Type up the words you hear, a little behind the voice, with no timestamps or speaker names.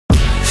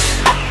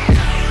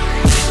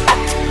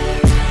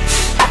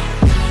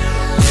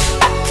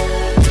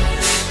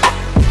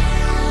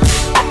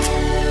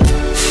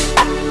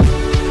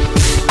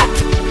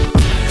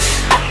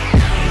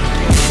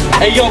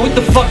Hey yo, what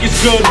the fuck is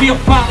good? We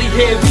are finally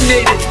here, we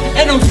made it.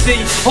 N.O.C,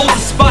 hold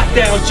the spot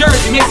down.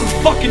 Jersey, make some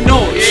fucking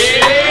noise.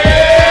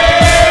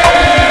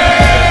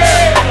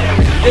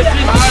 This is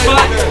the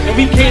spot, and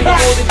we came to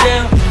hold it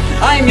down.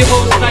 I am your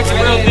host, Snipe the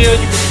Real Deal.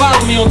 You can follow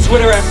me on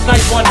Twitter at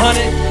Snipe100,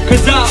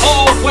 cause I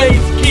always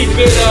keep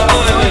it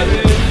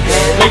 100.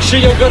 Make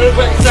sure you go to the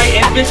website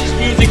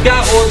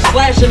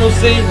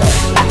ambitiousmusic.org/N.O.C.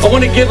 I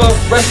want to give a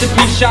rest in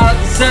peace shout out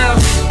to Sal.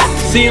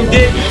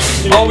 CMD,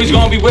 always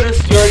gonna be with us,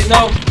 you already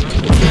know.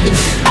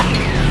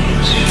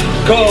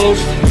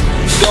 Ghost,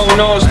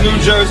 going on, it's New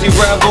Jersey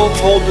Rebel,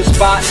 hold the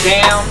spot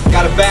down.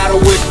 Got a battle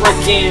with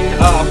frickin'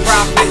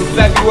 Prophet in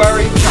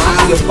February.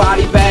 Trying to see a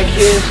body back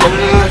here, so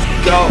let's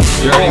go.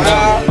 You already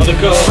know. Other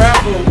go.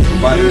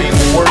 By the name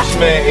of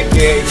Worksman,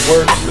 aka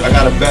Works. I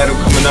got a battle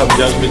coming up,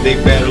 Judgment Day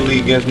Battle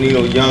League against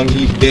Nino Young,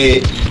 he's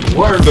dead.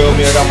 Word. Feel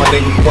me? I got my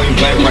nigga Point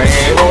Blank right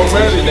here.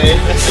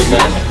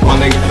 My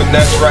nigga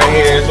Finesse right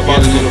here. It's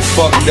about to get the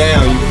fuck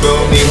down. You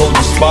feel me? Hold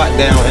the spot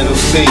down.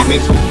 N.O.C.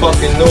 Make some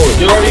fucking noise.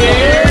 You already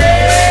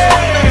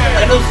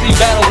know. N.O.C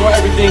battles or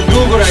everything.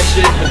 Google that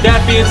shit. With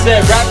that being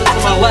said, rappers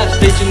to my left,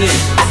 state your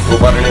name. Go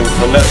by the name of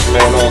Finesse,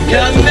 man. All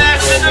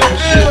Finesse in the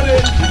building.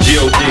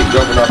 G.O.D.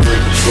 Government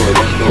Operate Destroy.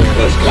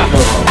 Let's go.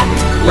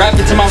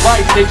 Rapper to my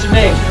right, state your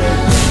name.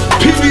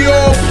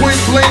 PBR, point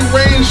blank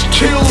range,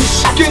 kill,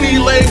 skinny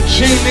leg,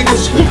 chain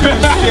niggas,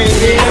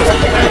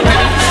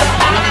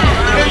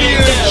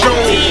 Indiana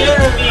Jones.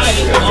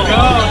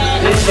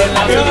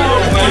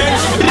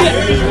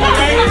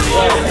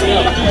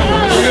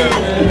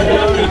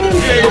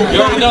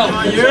 You already know.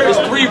 It's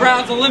 3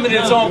 rounds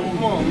unlimited.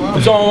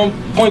 It's on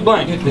point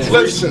blank.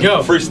 Listen,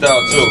 go.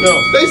 Freestyle too.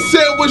 They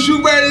said, was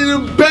you ready to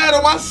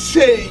battle? I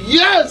said,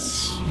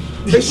 yes.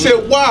 They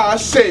said, why? I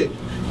said,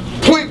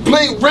 point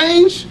blank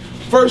range.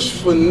 First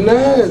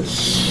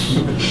Finesse.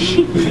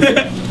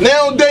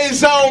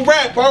 Nowadays I don't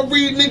rap, I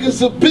read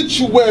niggas'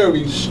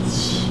 obituaries.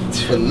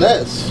 It's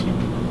Finesse.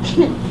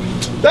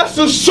 That's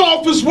the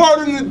softest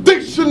word in the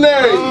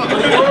dictionary.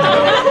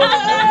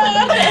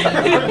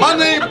 My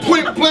name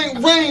Point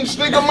Blank Range,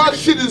 nigga, my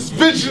shit is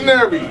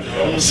visionary.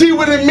 See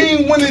what it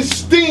mean when it's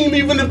steam,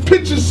 even the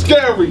picture's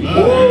scary.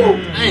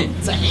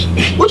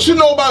 What you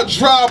know about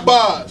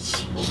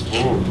drive-bys?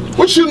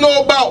 What you know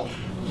about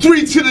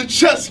 3 to the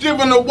chest,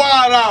 giving the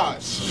wide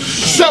eyes.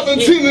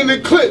 17 in the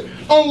clip,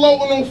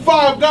 unloading on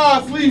 5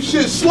 guys, leave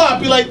shit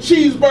sloppy like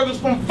cheeseburgers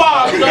from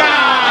 5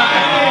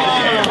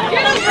 guys.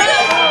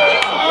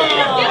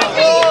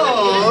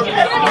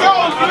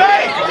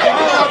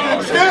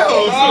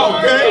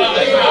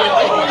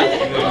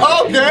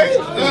 Okay.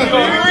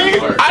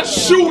 I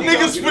shoot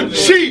niggas for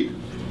cheap.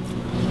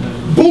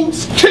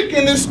 Boots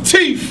kicking his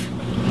teeth.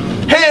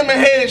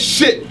 Hammerhead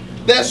shit.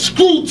 That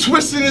screw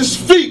twisting his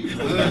feet.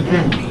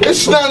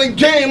 It's not a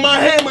game, my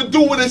hammer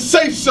do what it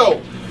say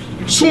so.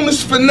 Soon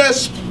as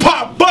Finesse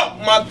pop up,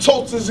 my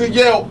toasters will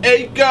yell,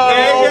 "Hey God!"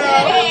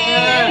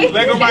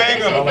 Lego by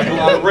Ego. A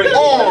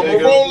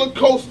roller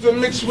coaster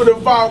mixed with a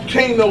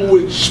volcano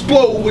will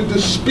explode with the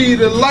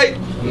speed of light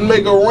and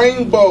make a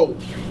rainbow.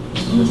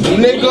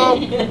 Nigga,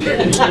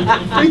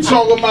 we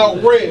talking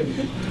about red.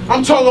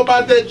 I'm talking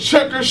about that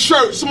checker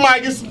shirt.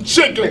 Somebody get some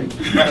chicken.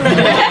 Sound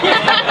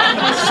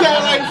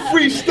like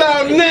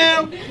freestyle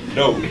now?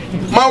 No.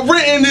 My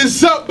written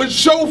is up, but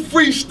your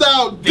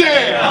freestyle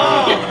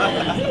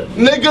down.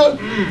 Nigga,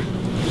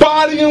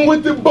 bodying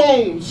with the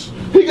bones.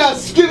 He got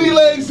skinny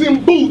legs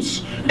and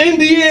boots.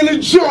 Indiana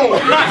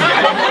Jones.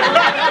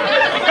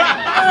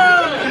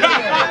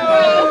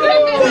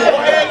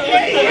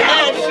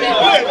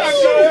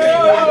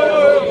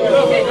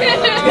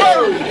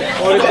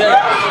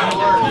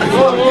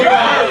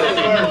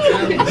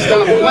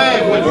 Stop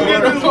playing with me.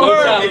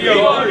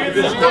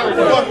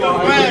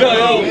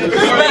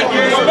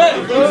 Respect.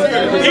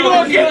 You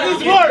gonna get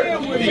this work.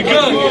 You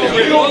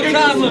gonna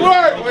get this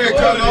work.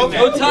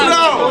 No time.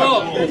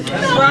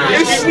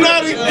 It's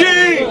not a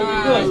game.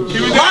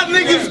 My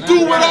niggas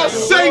do what I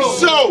say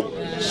so.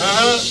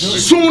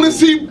 Soon as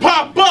he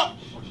pop up,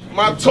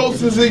 my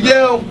toasters will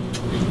yell,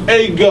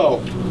 "Hey go."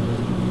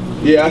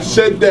 Yeah, I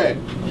said that.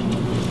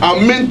 I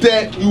meant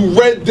that. You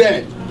read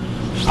that.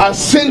 I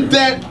sent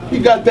that. He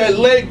got that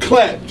leg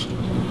clapped.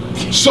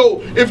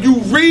 So if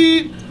you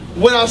read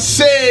what I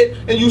said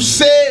and you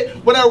said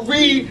what I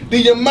read,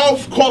 then your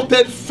mouth caught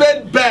that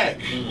fed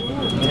back.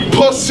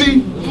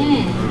 Pussy.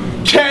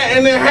 Cat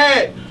in the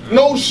hat.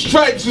 No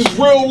stripes. It's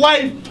real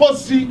life,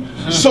 pussy.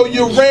 So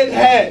your red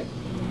hat.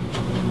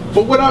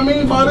 But what I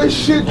mean by this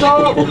shit,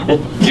 dog,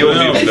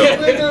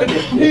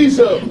 he's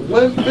a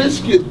limp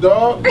biscuit,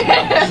 dog.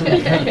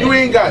 You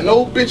ain't got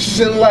no bitches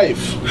in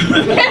life.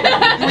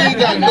 You ain't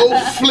got no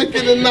flick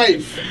of the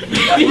knife.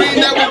 You ain't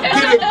never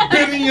did a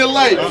bit in your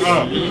life.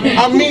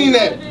 I mean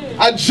that.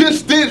 I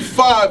just did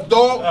 5,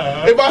 dog.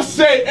 If I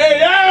say,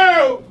 "Hey,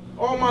 yo,"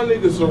 all my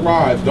niggas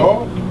arrive,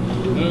 dog.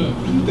 You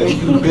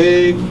think you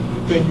big?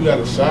 You think you got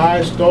a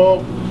size,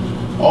 dog?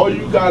 All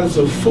you got is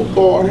a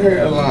football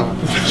hairline.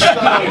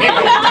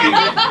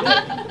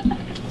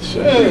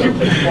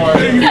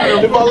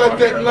 If I let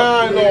that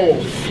 9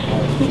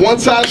 off,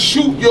 once I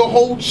shoot, your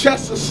whole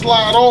chest will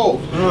slide off.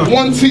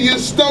 One to your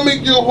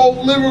stomach, your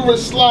whole liver will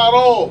slide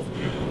off.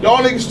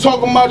 Y'all niggas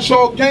talking about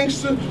y'all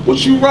gangster?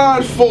 What you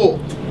ride for?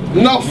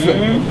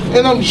 Nothing.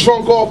 And I'm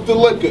drunk off the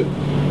liquor.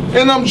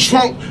 And I'm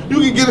drunk. You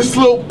can get this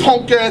little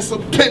punk ass a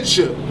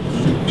picture.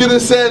 Get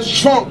his ass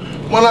drunk.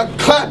 When I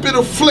clap it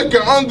a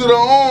flicker under the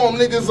arm,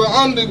 niggas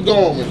are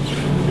undergarment.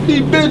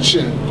 He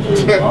bitching.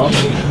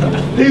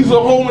 He's a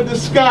home in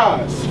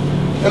disguise.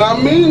 And I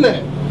mean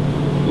that.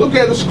 Look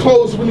at his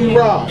clothes when he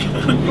ride.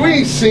 You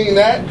ain't seen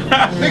that.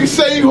 Niggas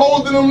say he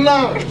holding them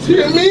 9s.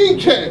 He a mean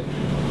cat.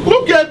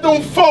 Look at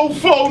them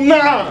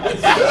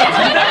 449s.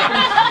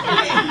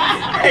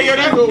 Hey, yo,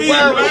 that's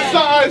wearing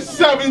size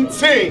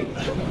 17.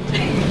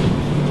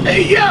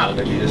 Hey, yo.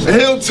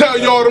 And he'll tell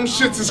y'all them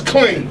shits is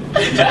clean.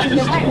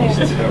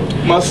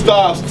 My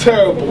style's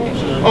terrible,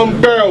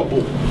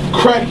 unbearable.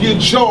 Crack your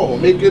jaw,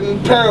 make it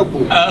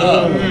imparable. You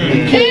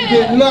can't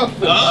get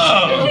nothing.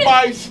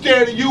 Nobody's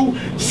scared of you.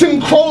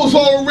 Send crows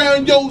all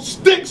around your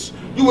sticks.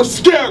 You a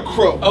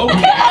scarecrow.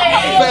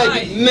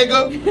 Faggot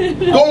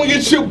nigga. Go and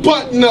get your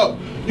button up.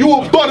 You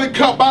a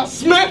buttercup. I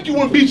smack you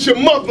and beat your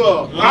mother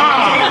up.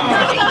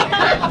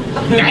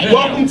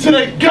 Welcome to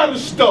that gutter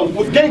stuff.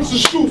 With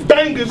gangsters shoot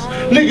bangers,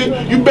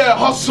 nigga, you better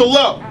hustle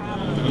up.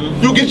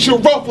 You get your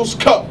ruffles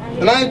cut.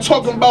 And I ain't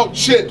talking about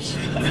chips.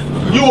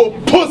 You a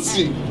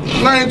pussy.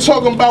 And I ain't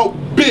talking about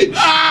bitch.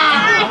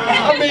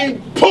 I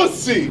mean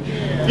pussy.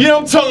 Yeah,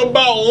 I'm talking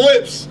about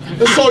lips.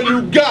 That's all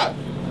you got.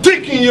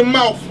 Dick in your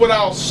mouth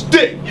without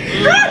stick.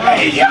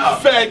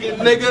 Faggot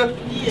nigga.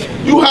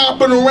 You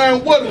hopping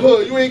around what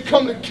hood? You ain't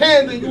come to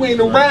Canada, you ain't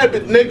a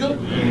rabbit nigga.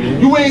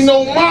 You ain't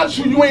no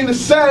macho, you ain't a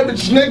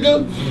savage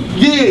nigga.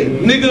 Yeah,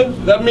 nigga,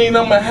 that mean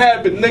I'm a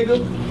habit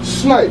nigga.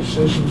 Snipes,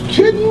 are you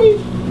kidding me?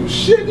 You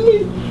shitting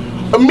me?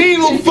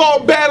 Amino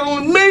thought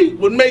battling me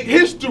would make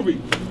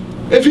history.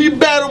 If he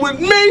battled with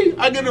me,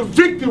 I get a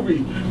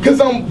victory.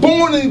 Cause I'm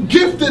born and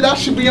gifted, I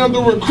should be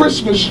under a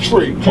Christmas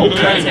tree.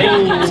 Okay.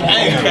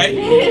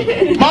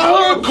 My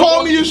hood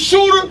called me a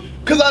shooter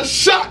cause I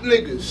shot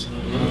niggas.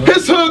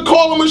 His hood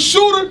called him a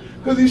shooter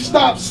cause he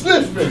stopped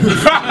sniffing.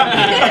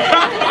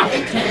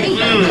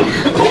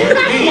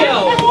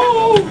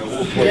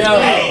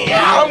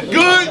 I'm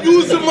good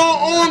using my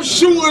arm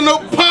shooting a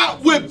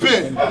pot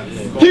whipping.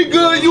 He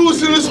good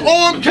using his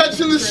arm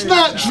catching the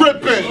snot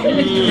dripping.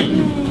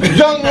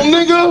 Young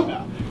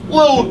nigga,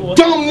 little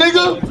dumb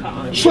nigga,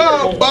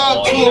 try to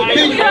bob to a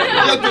beat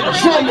like the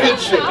drum hit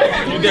you.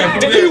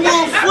 He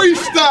want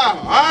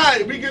freestyle,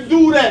 alright, we can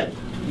do that.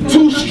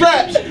 2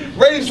 straps,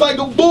 raised like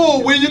a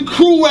bull, where your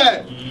crew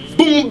at?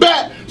 Boom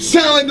bap,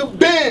 sound like a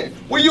band,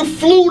 where your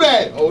flute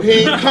at? Oh, he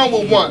ain't come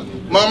with one.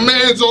 My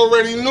man's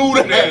already knew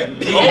that.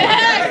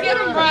 Yeah, get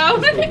him, bro.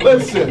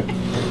 Listen,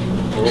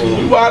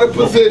 you out of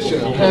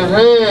position.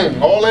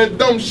 All that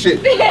dumb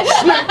shit.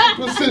 Smack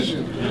the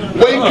position.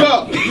 Wake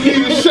up, you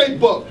need to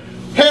shape up.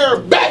 Hair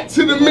back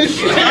to the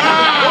mission.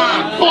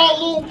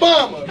 Paul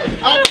Obama.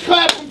 I'm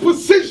clapping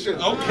position.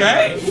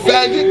 Okay.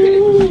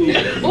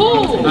 Faggot.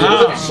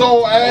 Ooh.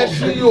 So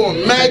ashy, you a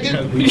maggot.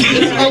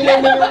 It's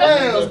unlimited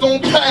rounds.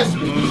 Don't pass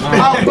me.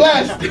 I'll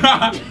blast it.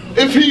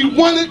 If he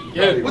won it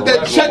with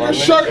that checker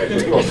shirt,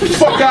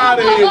 fuck out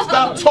of here.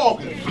 Stop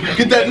talking.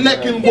 Get that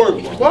neck in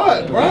work.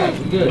 What? Right?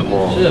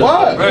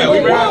 What? We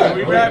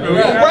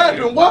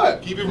rapping.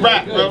 What? Keep it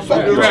rap, bro.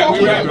 Fuck you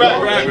talking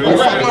about?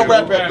 Fuck my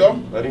rap at, though.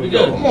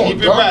 Come on,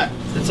 keep it rap.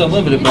 It's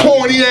unlimited.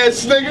 Corny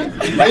ass nigga.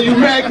 And you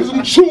mad cause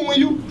I'm chewing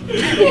you?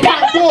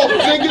 Pop off,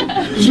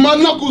 nigga. Cause my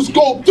knuckles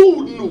go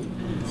through the new.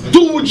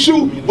 Do with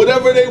you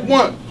whatever they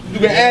want. You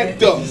can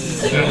act up.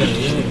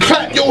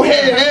 Clap your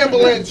head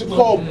ambulance and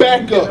call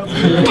backup.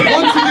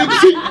 Run to your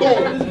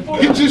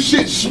cheekbone. Get your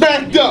shit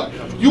smacked up.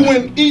 You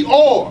in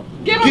ER.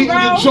 Getting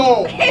your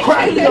jaw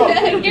cracked up.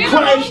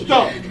 Crashed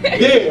up.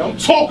 Yeah, I'm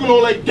talking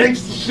all that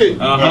gangster shit.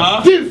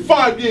 Did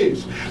 5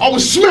 years. I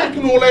was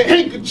smacking all that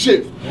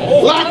handkerchief.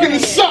 Locking the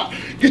sock.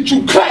 Get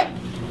you clapped.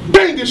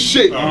 Banging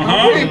shit. You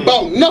ain't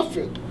about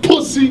nothing.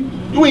 Pussy.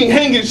 You ain't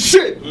hanging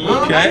shit. Okay.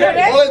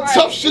 All that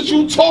tough shit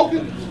you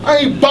talking, I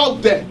ain't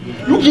about that.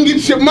 You can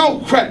get your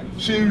mouth cracked.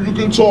 See, you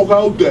can talk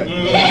out that.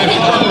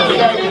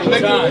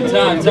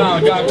 Time.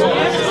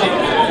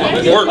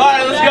 All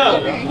right, let's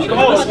go. Come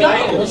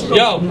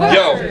on.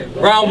 Yo.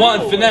 Round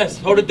 1, Finesse.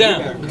 Hold it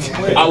down.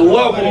 I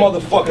love when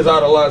motherfuckers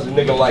idolize a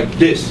nigga like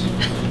this.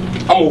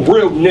 I'm a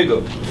real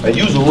nigga, and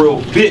you's a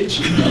real bitch.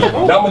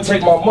 Now I'm gonna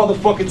take my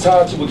motherfucking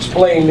time to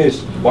explain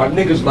this. Why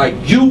niggas like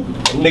you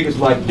and niggas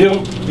like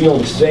them be on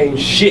the same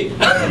shit.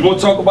 You wanna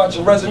talk about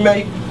your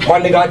resume? My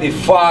nigga, I did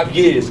 5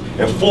 years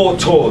and 4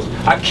 tours.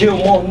 I killed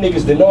more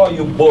niggas than all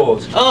you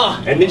boys.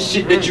 And this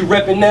shit that you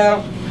reppin'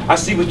 now, I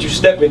see what you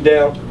stepping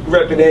down. You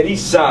reppin' that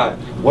east side.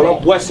 Well,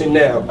 I'm westin'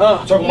 now.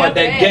 Talking about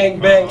that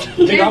gangbang.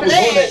 Nigga, I was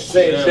on that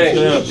same thing.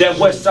 That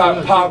west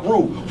side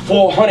Paru,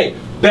 400.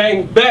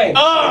 Bang, bang.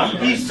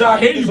 East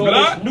side niggas on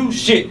this new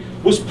shit.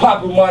 What's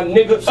poppin', my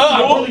nigga? I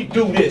really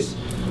do this.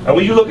 And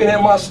when you looking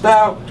at my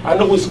style, I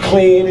know it's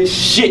clean as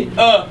shit.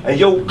 And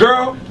yo,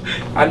 girl,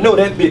 I know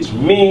that bitch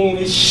mean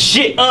as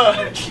shit.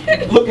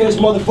 Look at this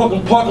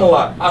motherfucking parking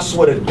lot. I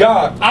swear to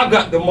God, I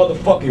got the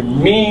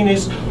motherfucking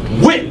meanest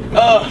whip.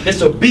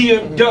 It's a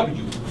BMW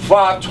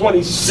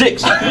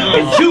 526.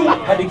 And you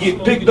had to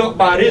get picked up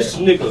by this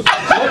nigga. Don't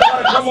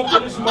try to come up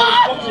on this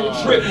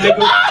motherfucking trip,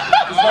 nigga.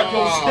 It's like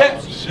your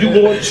steps, you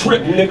going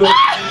trip, nigga.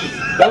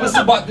 Now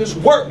listen about this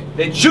work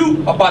that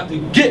you about to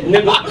get,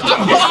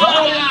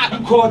 nigga.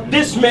 You call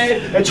this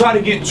man and try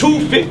to get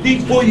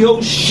 $250 for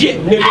your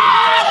shit, nigga.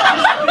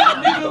 This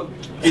nigga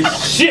is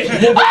shit,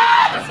 nigga.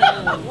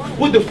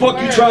 What the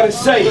fuck you trying to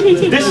say?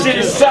 This shit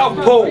is South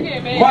Pole.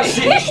 My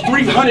shit is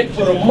 300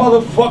 for the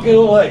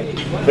motherfucking leg.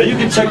 Now you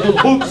can take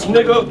your boots,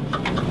 nigga.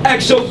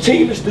 Ask your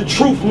team, it's the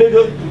truth,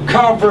 nigga.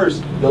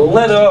 Converse, the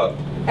letter up.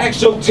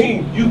 Ask your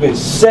team, you been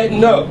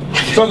setting up.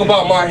 Talk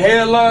about my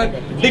hairline,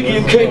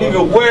 nigga, you can't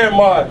even wear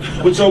mine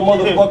with your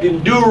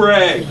motherfucking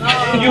do-rag.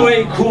 You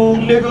ain't cool,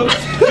 nigga.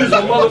 You's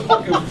a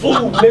motherfucking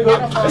fool,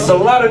 nigga. There's a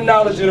lot of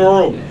knowledge in the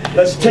room.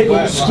 Let's take them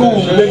to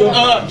school, nigga.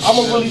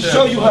 I'ma really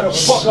show you how the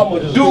fuck I'ma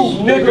do,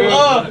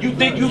 nigga. You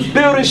think you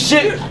building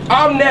shit?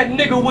 I'm that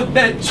nigga with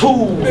that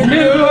tool,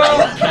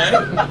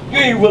 nigga. You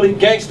ain't really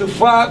gangsta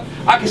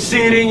 5. I can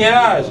see it in your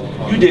eyes.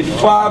 You did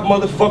 5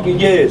 motherfucking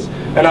years.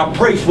 And I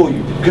pray for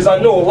you. Cause I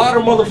know a lot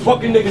of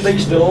motherfucking niggas, they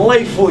used to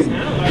lay for you.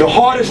 The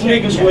hardest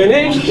niggas went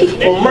in,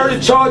 for murder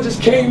charges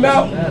came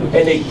out, and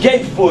they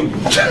gave for you.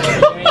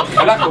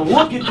 And I can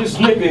look at this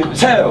nigga and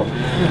tell,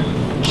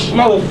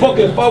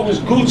 motherfucker, if I was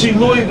Gucci,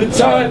 Louis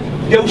Vuitton,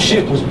 your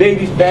shit was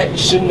baby fat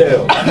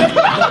Chanel.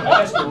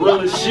 That's the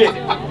realest shit.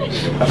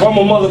 If I'm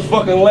a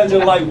motherfucking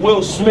legend like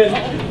Will Smith,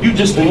 you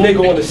just a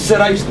nigga on the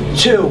set I used to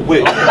chill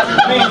with.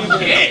 You ain't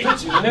even in the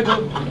picture,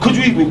 nigga. Could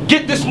you even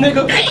get this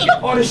nigga?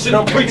 All this shit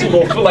I'm preaching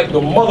gonna feel like the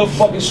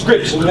motherfucking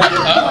scripture,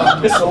 nigga.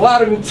 There's a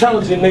lot of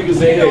intelligent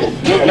niggas in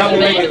here, and I'm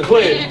gonna make it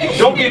clear.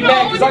 Don't get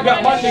mad cause I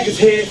got my niggas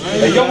here,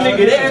 and your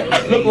nigga there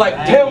look like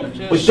him,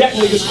 but that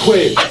nigga's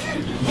queer.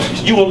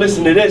 You gonna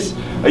listen to this,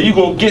 or you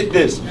gonna get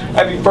this.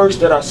 Every verse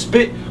that I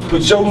spit,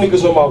 put your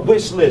niggas on my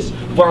wish list.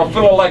 But I'm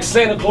feeling like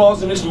Santa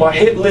Claus and this is my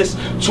hit list.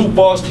 2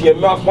 bars to your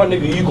mouth, my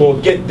nigga, you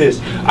gonna get this.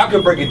 I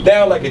can break it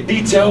down like a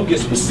detail, get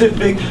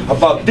specific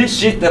about this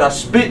shit that I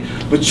spit,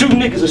 but you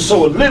niggas are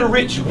so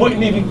illiterate, you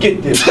wouldn't even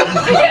get this. And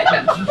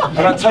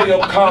I tell you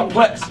I'm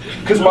complex,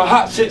 cause my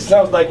hot shit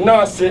sounds like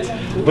nonsense,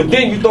 but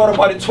then you thought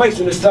about it twice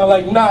and it sound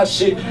like nah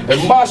shit,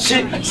 and my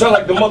shit sound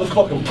like the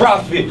motherfucking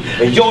prophet,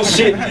 and your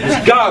shit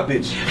is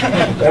garbage.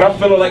 And I'm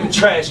feeling like a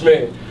trash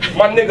man.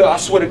 My nigga, I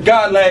swear to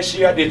God, last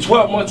year I did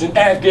 12 months in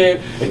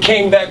Afghan and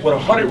came back with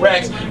 100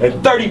 racks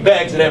and 30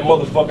 bags of that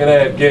motherfucking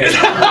Afghan.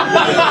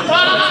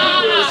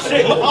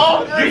 Shit.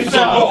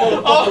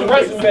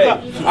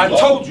 Resume. I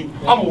told you,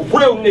 I'm a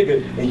real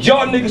nigga, and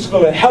y'all niggas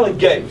feeling hella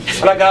gay.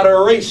 And I gotta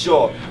erase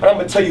y'all. And I'm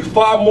gonna tell you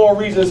 5 more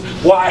reasons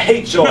why I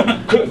hate y'all.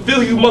 Couldn't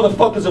feel you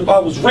motherfuckers if I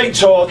was Ray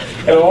Charles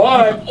and a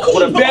line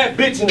with a bad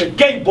bitch in a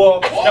gay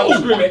bar that was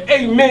screaming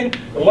amen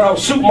and when I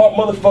was shooting my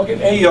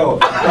motherfucking AR.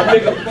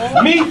 Nigga,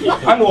 me,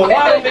 I know a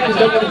lot of niggas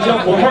that went to jail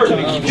for murder.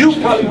 You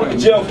probably went to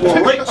jail for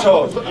a rape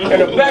charge. In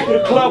the back of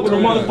the club with a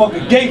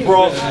motherfucking gay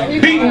bra,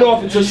 beating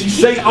off until she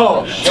say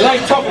oh. And I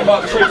ain't talking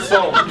about Trey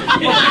Songz.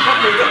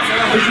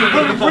 Is you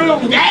really real?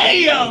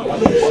 Damn!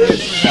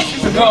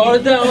 Hold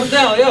it down,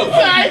 yo.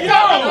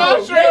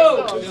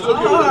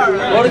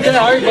 Hold it down,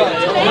 everybody.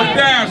 Hold it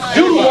down.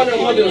 You the one that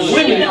wanted to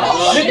limit it.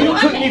 Nigga, you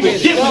couldn't even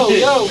get with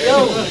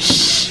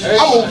this.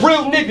 I'm a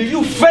real nigga,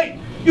 you fake.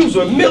 You's a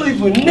Milli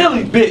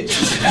Vanilli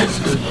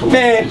bitch.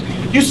 Man,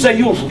 you say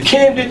you were from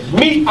Camden,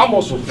 me, I'm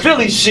on some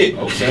Philly shit.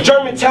 Okay.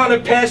 Germantown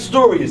and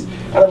Pastorius.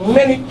 Out of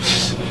many,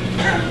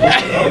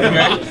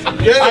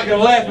 I can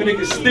laugh and it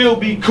can still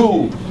be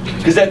cool.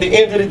 Cause at the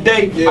end of the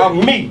day, I'm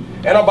me,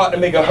 and I'm about to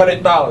make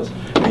 $100.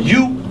 And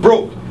you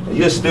broke, and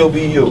you'll still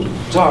be you.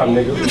 Time,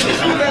 nigga.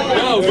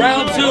 Yo,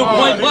 round 2,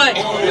 point blank.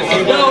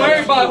 Yo,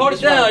 everybody, hold it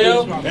down,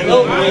 yo.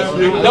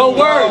 No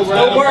words,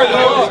 no words.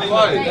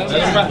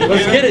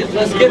 Let's get it,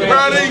 let's get it.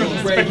 Ready?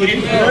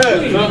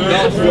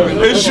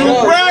 Is you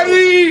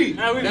ready?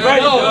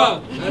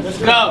 Let's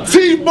go.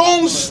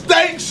 T-bone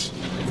steaks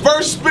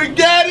versus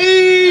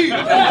spaghetti.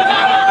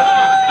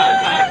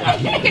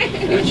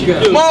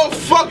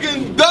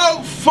 Motherfucking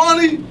Doug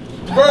Funny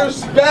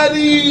versus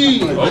Betty.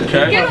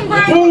 Get him,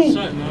 bro. Boom.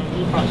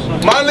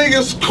 My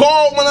niggas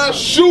call when I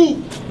shoot.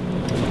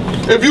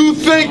 If you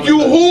think you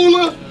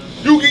hula,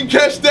 you can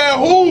catch that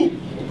hoop.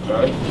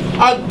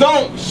 I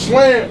dunk,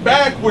 slam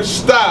back with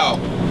style.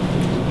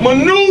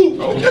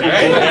 Maneuver.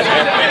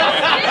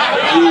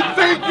 You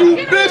think you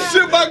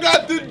Bishop, I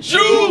got the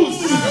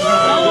juice.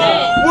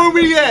 Where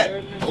we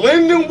at?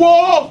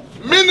 Lindenwall,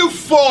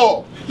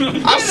 Menifall.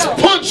 I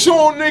punch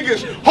on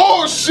niggas,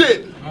 hard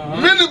shit,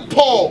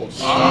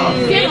 menopause.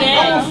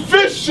 I'm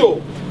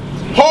official,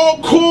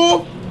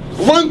 hardcore,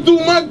 run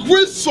through my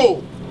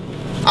gristle.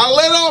 I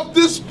let off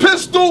this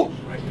pistol,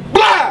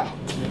 blah,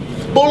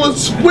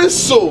 bullets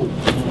whistle.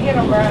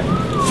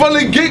 From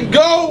the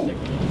get-go,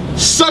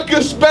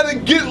 Suckers better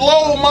get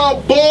low, my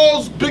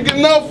balls big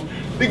enough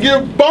to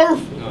give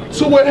birth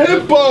to a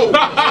hippo.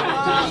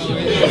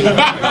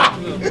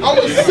 I'm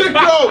a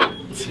sicko.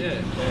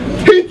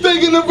 He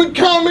thinking of a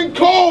common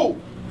cold.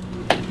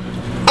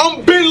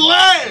 I'm Bin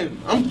Laden.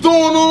 I'm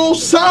throwing on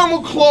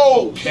Osama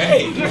clothes.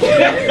 Okay.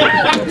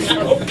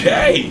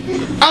 Okay.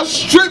 I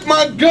strip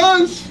my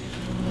guns,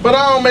 but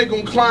I don't make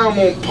them climb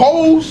on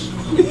poles.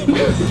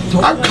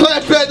 I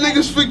clap at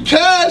niggas for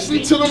cash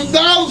until them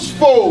dollars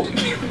fold.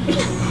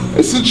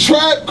 It's a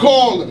trap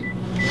calling.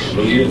 It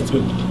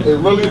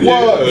really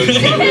was.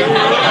 It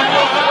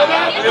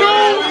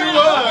really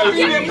was.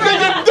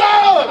 Nigga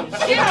dollars.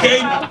 Okay.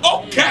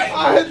 Okay. I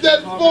hit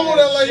that phone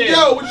and like,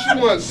 yo, what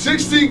you want?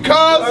 60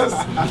 cars?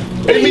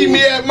 They meet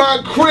me at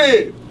my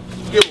crib.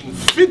 Give them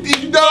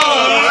 $50.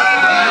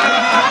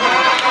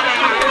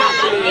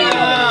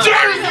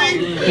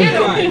 Jersey.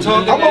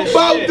 I'm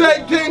about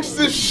that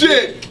gangster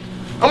shit.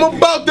 I'm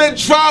about that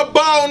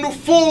drive-by on the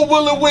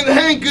four-wheeler with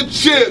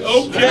handkerchiefs.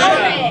 Okay.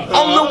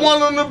 I'm the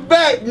one on the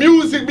back.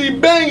 Music be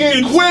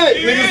banging quick.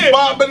 Niggas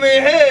bobbing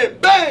their head.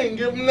 Bang.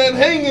 Give them that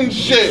hanging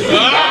shit.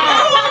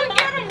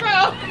 Get him,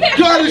 bro.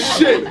 Got his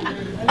shit.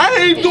 I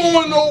ain't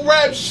doing no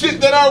rap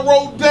shit that I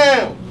wrote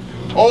down.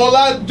 All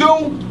I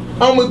do,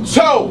 I'm a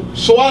toe.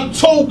 So I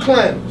toe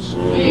clowns.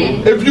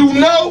 If you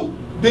know,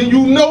 then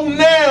you know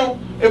now.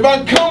 If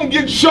I come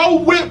get your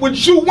whip with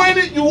you in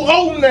it, you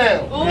owe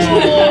now.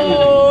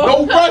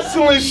 No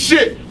wrestling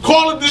shit.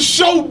 Call it the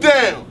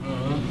showdown.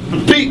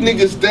 Beat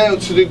niggas down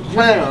to the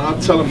ground. I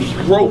tell them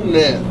grow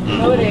now.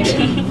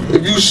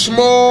 If you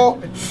small,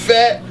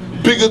 fat,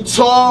 big or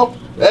tall,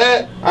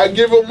 I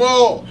give them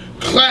all.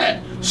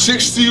 Clap,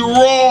 60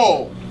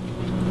 raw.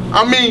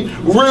 I mean,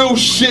 real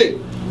shit.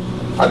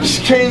 I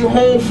just came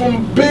home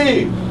from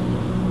big.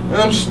 And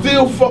I'm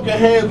still fucking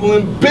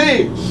handling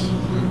bigs.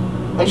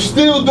 I'm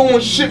still doing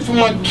shit for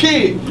my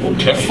kid.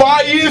 Okay.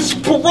 5 years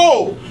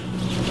parole.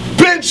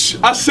 Bitch,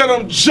 I said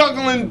I'm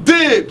juggling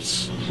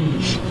dibs.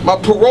 My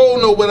parole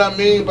know what I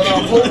mean, but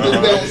I hope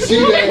that they don't see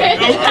that.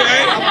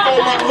 Okay. I throw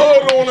my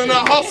hood on and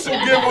I hustle,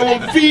 giving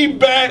them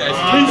feedback. That's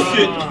street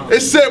shit.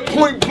 It said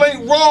point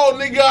blank raw,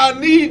 nigga, I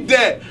need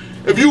that.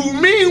 If you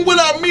mean what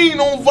I mean,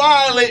 don't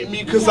violate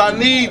me, cause I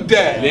need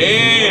that.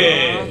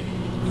 Yeah.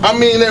 I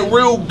mean that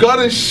real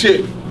gutter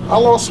shit. I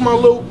lost my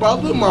little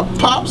brother, my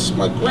pops,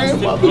 my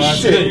grandmother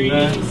shit.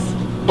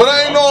 But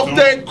I ain't off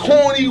that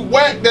corny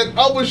whack, that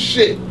other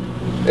shit.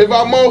 If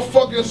I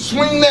motherfucking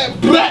swing that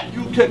black,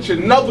 you catch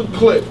another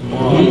clip.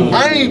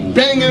 I ain't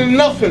banging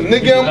nothing,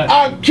 nigga, I'm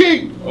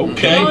I-Key.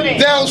 Okay.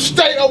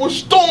 Downstate, I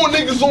was throwing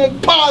niggas on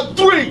pod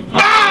 3.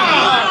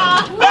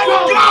 Let's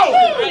go!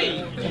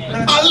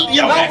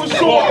 I was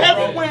on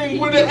F-Wing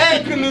with an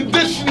air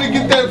conditioner to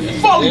get that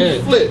fully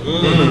flip.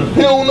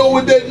 He don't know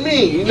what that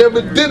mean. He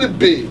never did it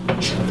big.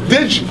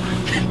 Did you?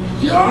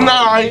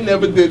 Nah, I ain't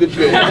never did it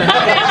big.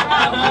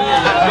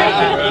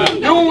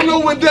 You don't know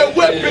what that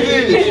weapon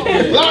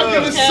is. Lock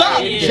in the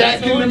sock,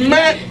 jack in the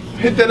mat,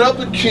 hit that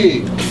other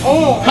kid.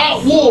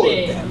 Hot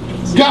water.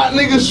 Got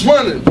niggas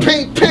running.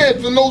 Pink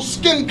Panther, no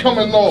skin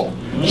coming off.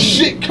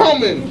 Shit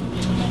coming.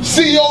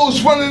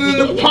 CEOs running in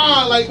the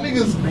pond like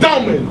niggas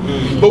dumbing.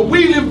 But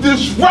we live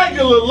this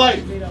regular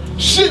life.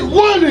 Shit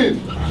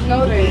running.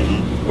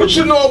 What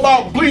you know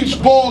about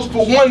bleach balls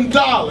for $1?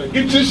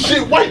 Get your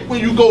shit white when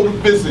you go to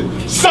visit.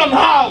 Sun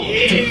holler.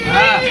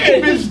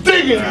 Bitch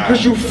digging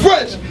cause you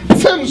fresh.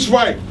 Tim's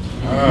right.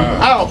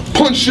 I'll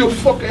punch your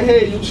fucking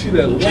head. You see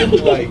that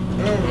limp like.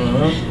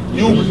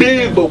 You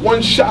big, but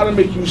one shot will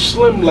make you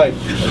slim like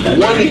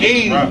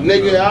 180,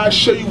 nigga. I'll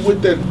show you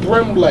what that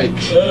brim like.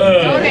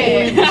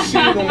 You see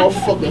it on my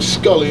fucking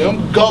scully.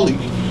 I'm gully.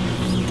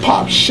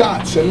 Pop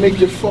shots and make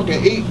your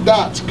fucking 8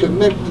 dots.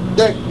 Connect the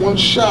deck, one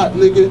shot,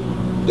 nigga.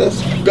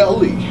 That's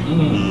belly.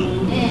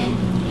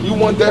 You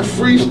want that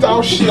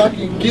freestyle shit? I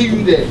can give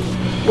you that.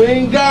 We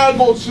ain't gotta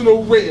go to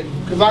no written,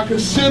 cause I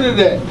consider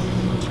that.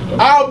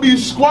 I'll be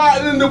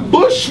squatting in the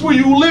bush where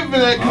you living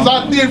at, cause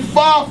I did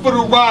 5 for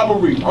the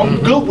robbery.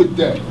 I'm good with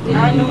that.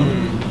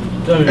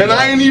 And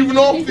I ain't even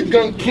off the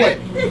gunplay.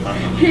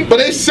 But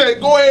they said,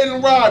 go ahead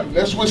and rob me.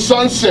 That's what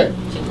sunset.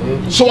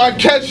 So I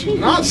catch you.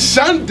 Not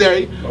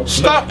Sunday.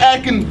 Stop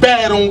acting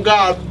bad on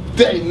God's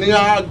day, nigga.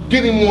 I'll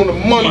get him on a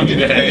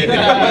Monday.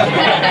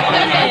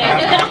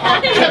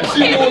 Catch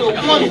him on a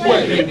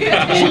one-way.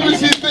 As soon as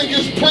he think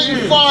it's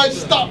plain fried,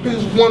 stop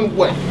his one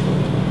way.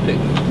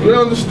 You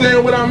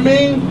understand what I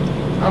mean?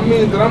 I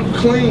mean that I'm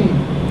clean.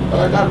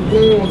 I got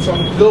wounds,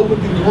 I'm good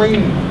with the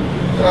green.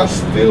 And I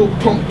still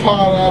pump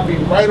powder, I'll be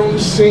right on the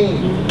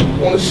scene.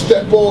 On the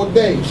step all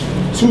day.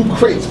 2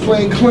 crates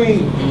playing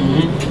clean.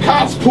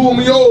 Cops pull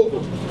me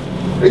over.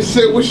 They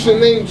said, what's your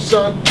name,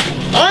 son?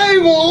 I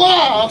ain't gonna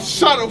lie, I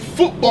shot a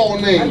football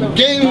name,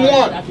 game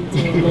 1.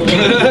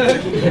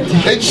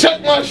 They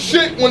checked my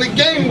shit when the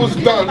game was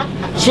done.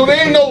 So they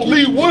ain't know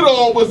Lee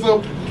Woodall was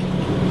a...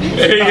 You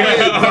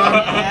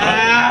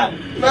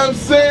know what I'm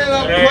saying?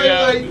 I play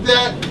like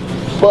that.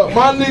 But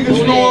my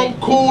niggas know I'm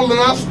cool and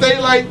I stay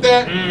like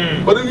that.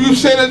 But if you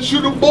say that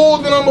you the bull,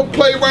 then I'ma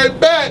play right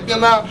back.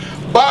 And I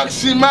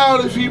box him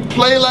out if he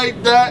play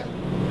like that.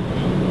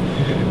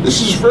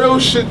 This is real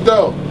shit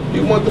though.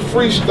 You want the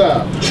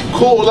freestyle.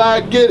 Cool,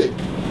 I get it.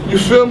 You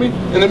feel me?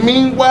 In the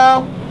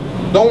meanwhile,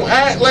 don't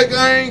act like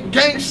I ain't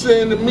gangster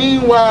in the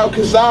meanwhile,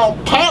 cause I'll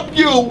pop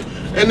you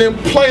and then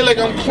play like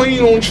I'm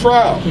clean on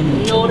trial.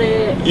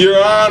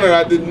 Your Honor,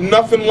 I did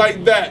nothing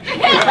like that.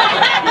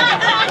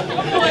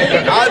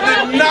 I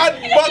did not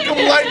fuck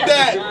him like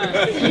that.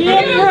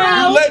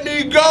 You let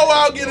me go,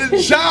 I'll get a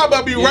job,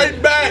 I'll be right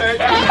back.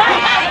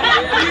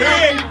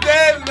 He'll be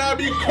dead and I'll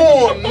be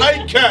corn,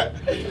 nightcap.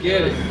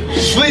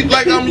 Sleep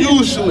like I'm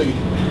usually.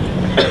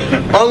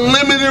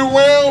 Unlimited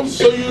rounds,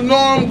 so you know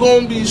I'm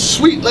gonna be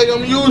sweet like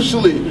I'm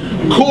usually.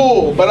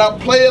 Cool, but I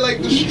play it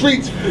like the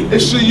streets.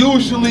 It's the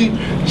usually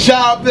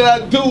job that I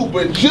do,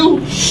 but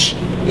you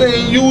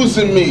ain't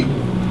using me.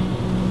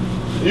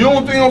 You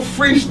don't think I'm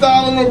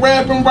freestyling or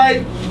rapping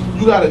right?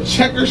 You got a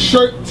checker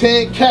shirt,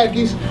 tan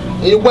khakis,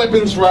 and your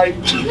weapons right.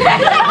 Shoes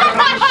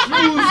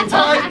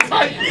tight,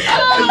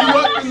 and you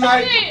up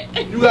tonight.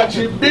 You got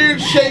your beard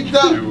shaped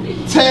up,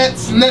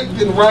 tats, necked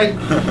and right.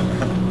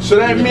 So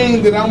that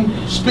means that I'm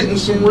spitting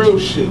some real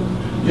shit.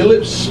 Your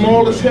lips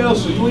small as hell,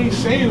 so you ain't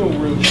saying no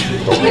real shit.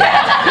 Your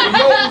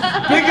nose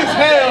big as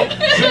hell,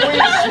 so you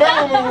ain't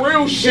smelling no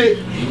real shit.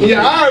 And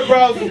your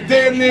eyebrows are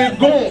damn near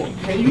gone.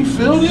 Can you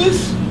feel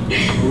this?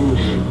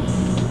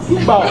 You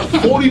about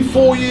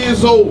 44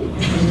 years old.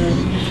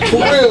 For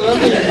real, I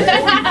mean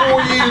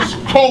 44 years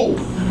cold.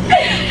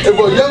 If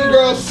a young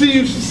girl see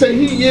you, she say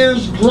he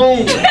years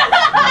grown.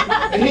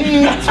 And he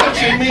ain't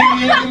touching me, he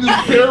ain't getting his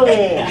hair on.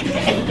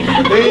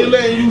 They ain't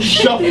letting you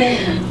shuffle,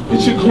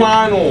 get your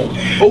grind on.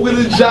 Go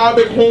get a job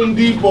at Home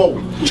Depot.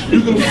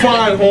 You can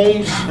find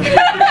homes.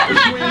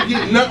 But you ain't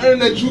getting nothing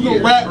that you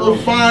can rap or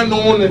find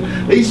on.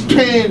 And they's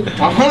paying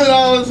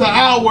 $100 an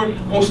hour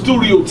on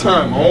studio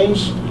time,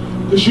 Holmes.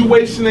 Cause you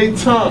wasting their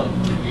time.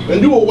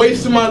 And you were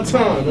wasting my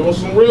time. And on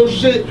some real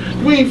shit,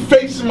 you ain't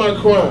facing my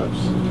crimes.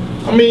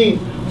 I mean,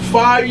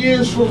 5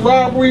 years for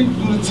robbery,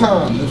 do the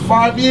time. And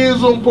 5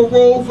 years on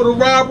parole for the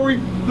robbery,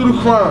 do the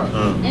crime.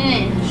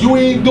 You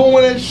ain't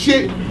doing that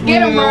shit, you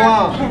ain't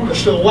rhyme.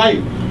 That's the light.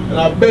 And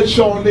I bet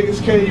y'all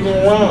niggas can't even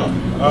rhyme.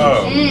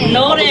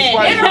 Know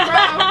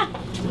that.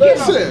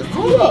 Listen,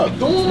 hold up.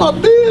 Doing my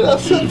bid, I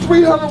sent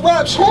 300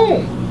 raps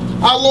home.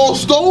 I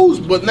lost those,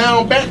 but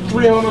now I'm back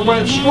 300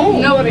 raps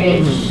strong. Know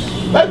that.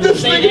 Let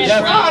this nigga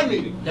try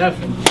me.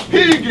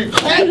 He get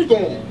clapped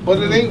on, but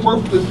it ain't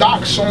worth the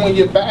doc showing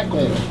your back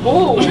on.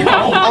 Ooh.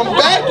 I'm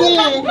back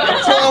on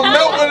till I'm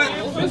melting it.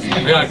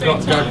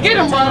 Get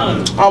him,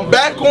 bro. I'm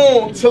back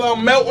on till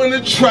I'm melting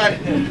the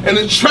track, and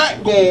the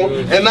track gone,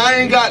 and I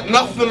ain't got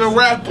nothing to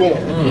rap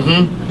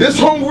on. This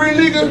hungry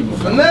nigga,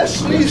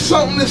 Finesse, needs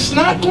something to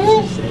snack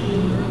on.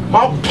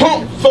 My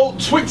pump throw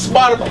Twix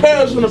by the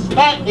pairs in the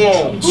pack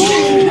long.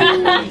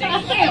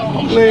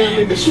 I'm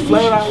laying niggas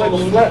flat out like a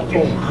flat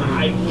phone.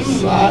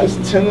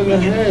 Size 10 and a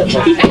half.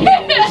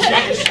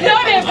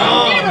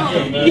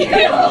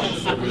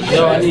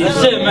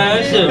 That's it,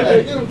 man.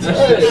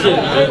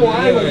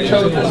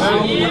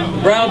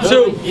 Round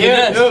two.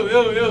 Finesse.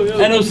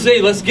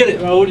 N.O.C. Let's get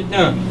it. What are you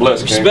doing?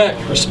 Bless, Respect.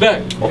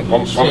 Respect. My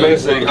man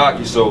said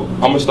hockey, so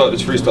I'm gonna start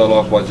this freestyle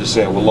off by just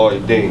saying,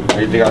 Wallahi Deen.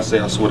 Everything I say,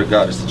 I swear to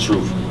God, is the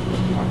truth.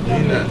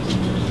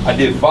 I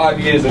did 5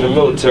 years in the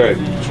military,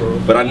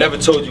 but I never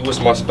told you what's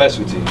my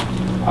specialty.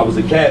 I was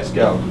a Cad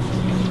Scout.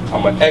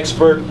 I'm an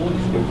expert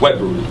in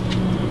weaponry.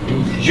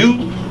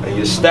 You and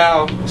your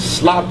style is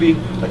sloppy,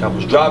 like I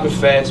was driving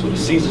fast with a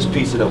Caesar's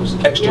pizza that was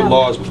extra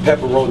large with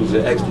pepperonis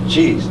and extra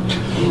cheese.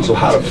 So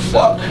how the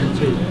fuck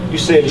you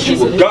saying that you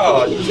were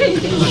God,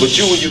 but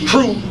you and your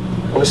crew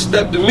wanna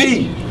step to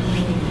me?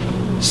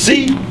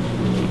 See?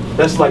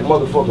 That's like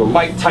motherfucking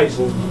Mike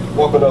Tyson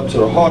walking up to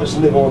the hardest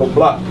nigga on the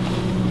block,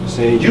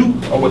 saying, you,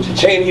 I want your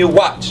chain and your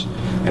watch.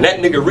 And that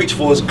nigga reached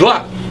for his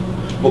Glock.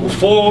 But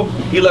before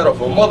he let off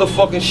a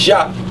motherfucking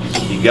shot,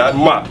 he got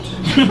mopped.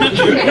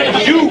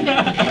 And you,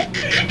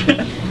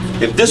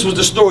 if this was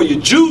the story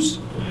of Juice,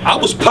 I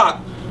was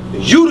Pop,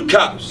 and you the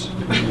cops.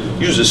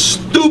 You's a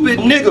stupid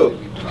nigga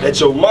that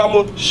your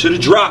mama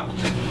should've dropped.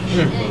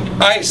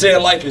 I ain't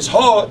saying life is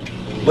hard,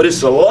 but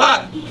it's a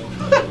lot.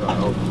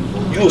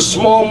 You a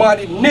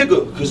small-minded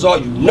nigga, cause all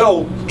you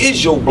know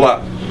is your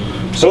block.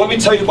 So let me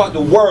tell you about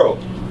the world.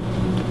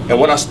 And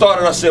when I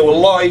started, I said,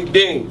 Wallahi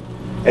Deen.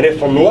 And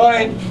if I'm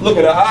lying, look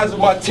in the eyes of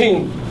my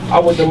team. I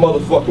went to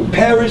motherfucking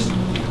Paris,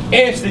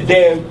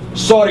 Amsterdam,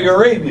 Saudi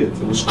Arabia.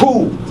 It was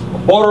cool. I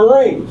bought a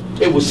ring.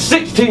 It was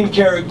 16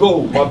 karat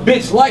gold. My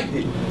bitch liked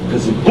it,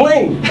 cause it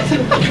blinged.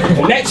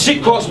 And that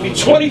shit cost me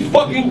 20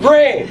 fucking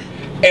grand.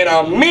 And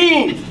I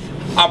mean,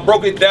 I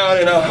broke it down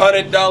in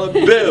 $100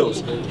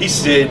 bills. He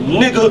said,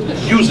 nigga,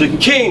 you's a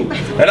king.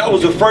 And that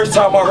was the first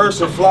time I heard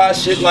some fly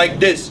shit like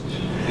this.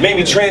 Made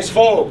me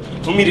transform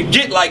for me to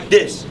get like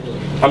this.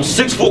 I'm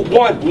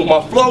 6'1" with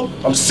my flow,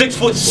 I'm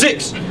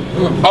 6'6".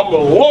 I'm a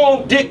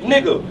long dick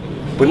nigga.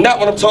 But not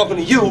when I'm talking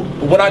to you,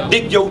 but when I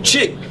dick your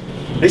chick.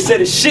 They said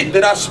the shit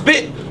that I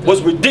spit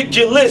was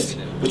ridiculous,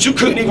 but you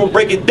couldn't even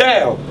break it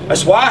down.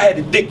 That's why I had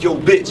to dick your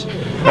bitch.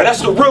 And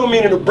that's the real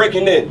meaning of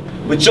breaking in.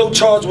 But your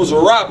charge was a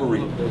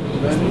robbery.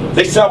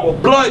 They said I'm a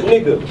blood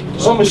nigga,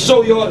 so I'm gonna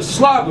show you all the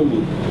slob of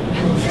me.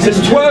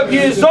 Since 12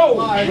 years old,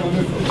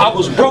 I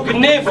was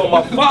broken in from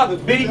my father,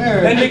 B.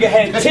 That nigga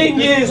had 10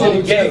 years in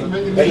the game,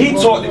 and he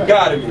taught the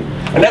God of me.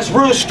 And that's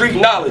real street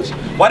knowledge.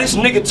 Why this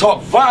nigga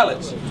talk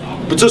violence?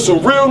 But to some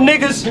real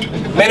niggas,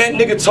 man, that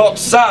nigga talk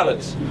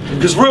silence.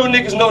 Because real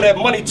niggas know that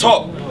money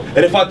talk. And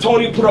if I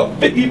told him to put up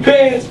 50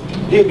 bands,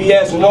 he'd be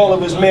asking all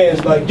of his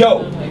mans like,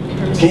 yo,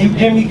 can you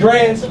give me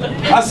grams?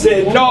 I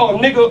said, no,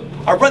 nigga,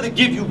 I'd rather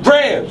give you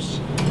grams.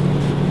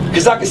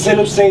 Because I can send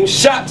them same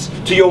shots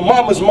to your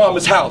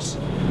mama's house.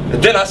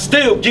 And then I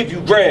still give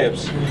you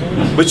grams.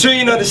 But you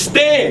ain't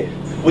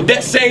understand. With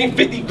that same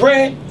 50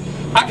 grand,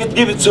 I could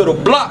give it to the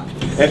block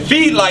and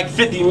feed like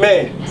 50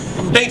 men.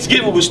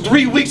 Thanksgiving was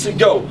 3 weeks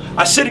ago.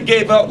 I should have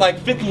gave out like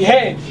 50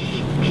 hands.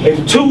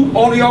 And two,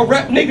 all of y'all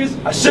rap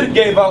niggas, I should have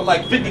gave out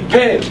like 50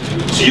 pans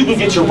so you can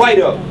get your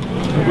write-up.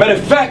 Matter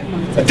of fact,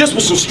 if this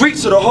was some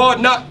streets of the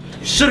hard knock,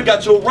 you should have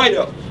got your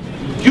write-up.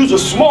 You's a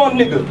small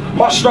nigga,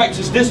 my stripes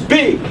is this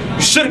big,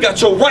 you should have got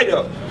your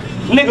write-up.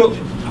 Nigga,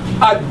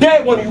 I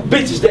dare one of you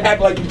bitches to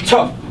act like you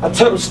tough. I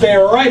tell them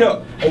stand right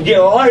up and get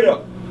light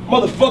up.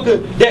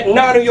 Motherfucker, that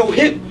knot on your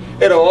hip,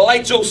 it'll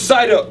light your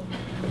sight up.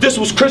 If this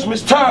was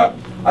Christmas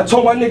time, I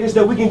told my niggas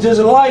that we can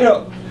just light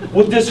up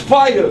with this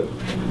fire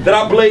that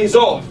I blaze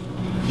off.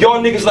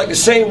 Y'all niggas like the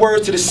same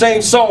words to the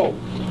same song.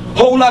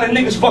 Whole lot of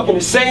niggas fucking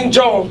the same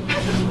John.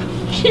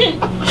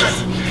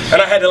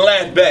 And I had to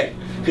laugh back.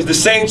 Cause the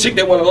same chick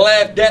that wanna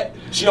laugh at,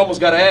 she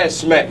almost got her ass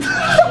smacked.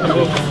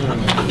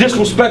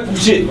 Disrespectful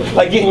shit,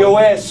 like getting your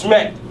ass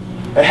smacked.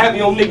 And having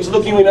your niggas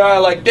look you in the eye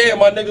like, damn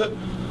my nigga,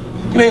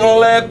 you ain't gonna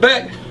laugh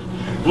back?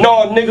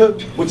 No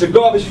nigga, with the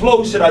garbage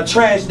flow shit, I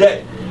trashed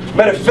that.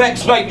 Matter of fact,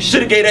 Snipe, you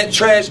should've gave that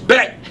trash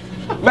back.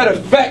 Matter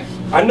of fact,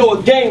 I know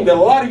a game that a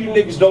lot of you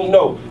niggas don't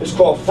know. It's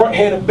called front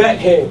hand and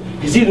backhand.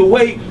 Cause either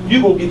way,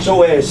 you gonna get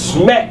your ass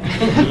smacked.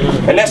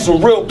 And that's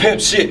some real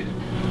pimp shit.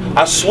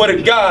 I swear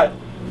to God,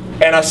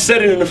 and I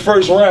said it in the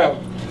first round,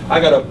 I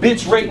got a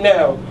bitch right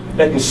now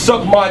that can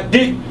suck my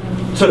dick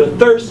to the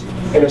thirst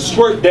and a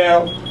squirt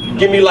down.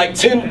 Give me like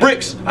 10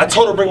 bricks. I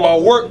told her bring my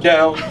work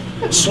down.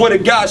 Swear to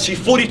God, she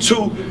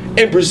 42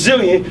 and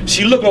Brazilian.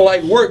 She looking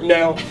like work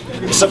now.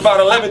 It's about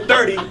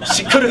 11:30.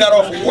 She could have got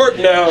off of work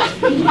now.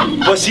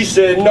 But she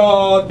said,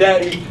 no,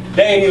 daddy,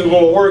 that ain't even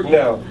gonna work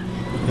now.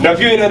 Now, if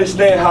you didn't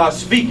understand how I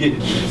speak it,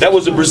 that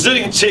was a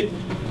Brazilian chick.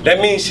 That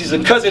means she's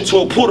a cousin to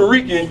a Puerto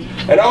Rican,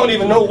 and I don't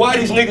even know why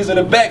these niggas in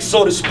the back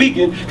sort of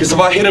speaking, because if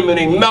I hit them in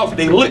their mouth,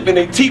 they lip and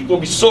their teeth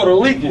gonna be sort of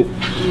leaking.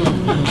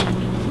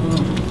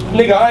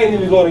 Nigga, I ain't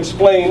even gonna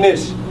explain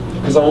this,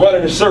 because I'm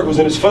running in circles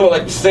and it's feeling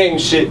like the same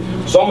shit,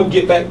 so I'm gonna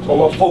get back on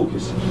my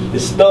focus.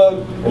 This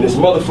thug and this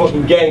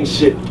motherfucking gang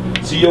shit.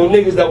 See, your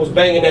niggas that was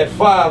banging that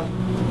 5,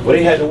 well,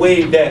 they had to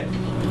wave that,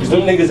 because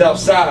them niggas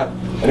outside,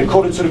 and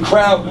according to the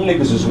crowd, them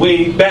niggas is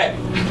way back.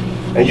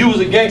 And you was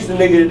a gangster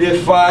nigga that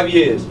did 5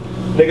 years.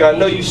 Nigga, I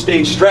know you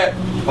stayed strapped,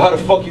 but how the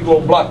fuck you gonna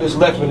block this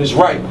left and this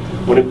right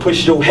when it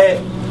push your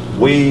head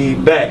way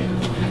back?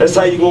 That's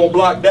how you gonna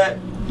block that?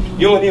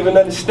 You don't even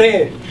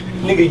understand.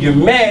 Nigga, you're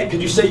mad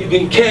because you say you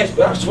getting cash,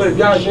 but I swear to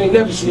God, you ain't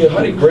never seen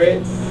 100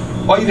 grand.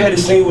 All you had to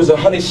see was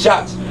 100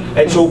 shots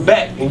at your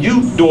back, and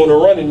you doing a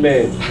running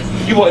man.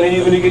 You wasn't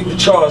even to get to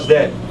charge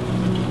that.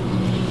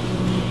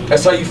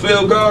 That's how you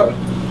feel, God?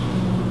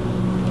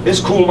 It's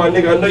cool, my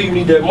nigga. I know you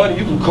need that money.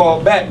 You can call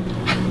back,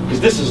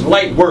 because this is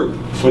light work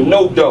for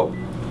no dough.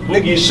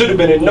 Nigga, you should have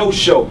been a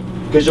no-show,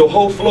 because your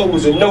whole flow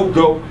was a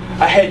no-go.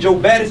 I had your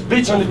baddest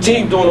bitch on the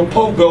team doing a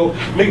pogo.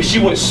 Nigga, she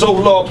went so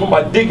low, I put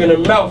my dick in her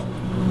mouth,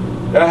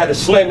 and I had to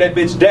slam that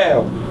bitch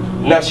down.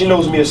 Now she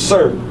knows me as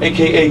Sir,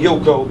 a.k.a.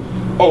 Yoko.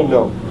 Oh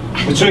no.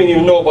 But you didn't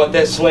even know about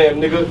that slam,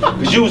 nigga.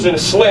 Because you was in the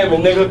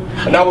slamming, nigga,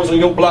 and I was on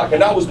your block,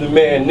 and I was the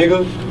man,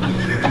 nigga.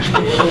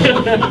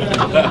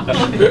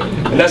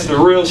 And that's the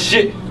real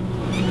shit.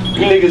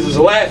 You niggas is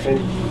laughing,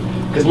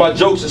 because my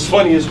jokes is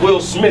funny as Will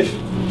Smith.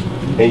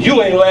 And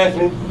you ain't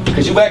laughing,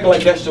 because you acting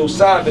like that's your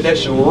side, but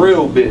that's your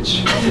real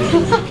bitch.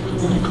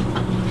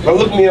 Now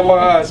look me in my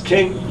eyes,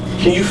 King.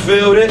 Can you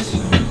feel this?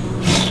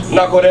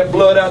 Knock all that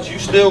blood out, you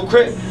still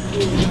crit?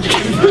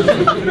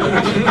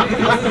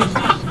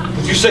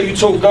 You say you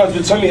told guns,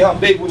 but tell me how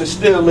big when it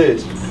still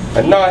is.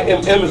 A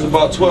 9mm is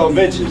about 12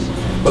 inches.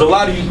 But a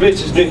lot of you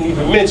bitches didn't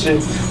even mention,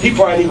 he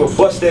probably didn't even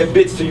bust that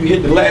bitch till you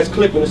hit the last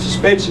clip in the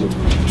suspension.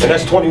 And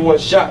that's 21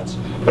 shots.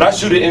 But I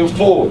shoot it in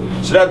full,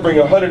 so that'd bring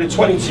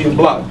 120 to your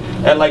block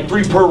at like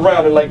 3 per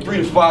round in like 3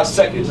 to 5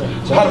 seconds.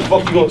 So how the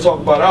fuck you gonna talk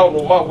about, I don't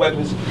know my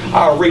weapons,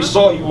 I erase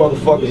all you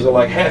motherfuckers in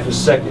like half a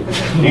second.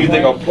 And you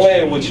think I'm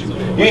playing with you.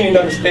 You ain't even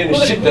understand the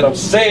shit that I'm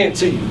saying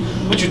to you.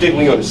 What you think,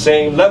 we on the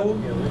same level?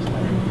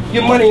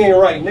 Your money ain't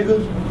right,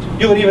 nigga.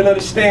 You don't even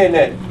understand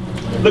that.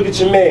 Look at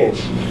your mans.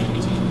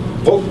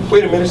 Oh,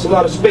 wait a minute, it's a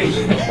lot of space.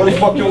 Where the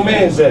fuck your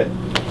mans at?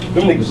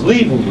 Them niggas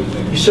leaving you.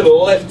 You should have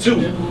left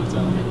too.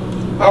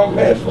 I'm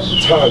mad for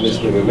time this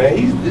nigga,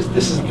 man.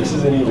 This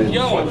isn't even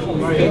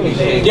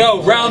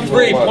Yo, round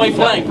 3, point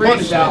blank.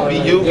 You stop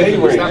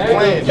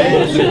playing,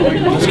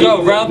 man. Let's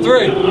go, round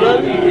 3.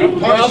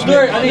 Round 3.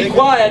 I need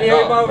quiet. I need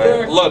everybody over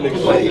there. Love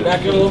niggas like that.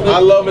 Back in a little bit. I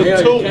love it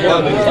too.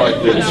 Love niggas like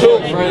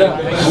that.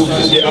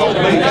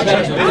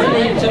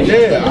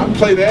 Yeah, I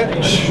play that.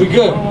 We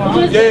good.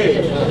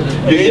 Yeah.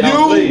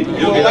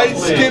 You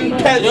light-skinned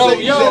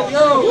peasant. Yo.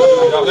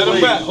 Let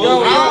him back.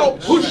 I'll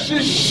push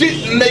this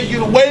shit and make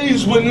it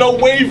waves with no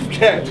wave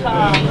cap.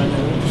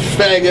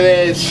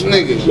 Faggot ass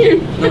nigga.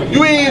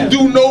 You ain't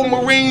do no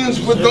Marines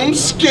with them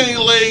skinny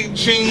leg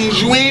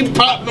jeans. You ain't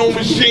pop no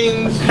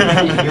machines.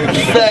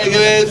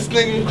 Faggot ass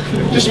nigga.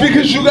 Just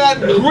because you got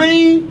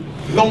green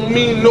don't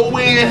mean no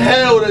way in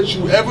hell that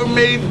you ever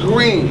made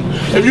green.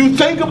 If you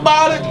think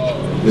about it,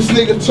 this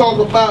nigga talk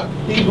about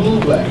he blue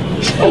black.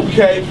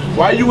 Okay,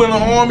 why you in the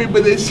army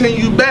but they send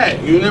you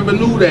back? You never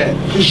knew that.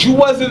 Cause you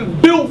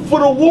wasn't built for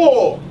the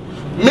war.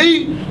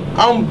 Me,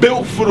 I'm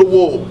built for the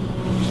war.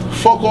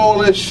 Fuck all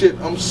that shit.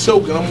 I'm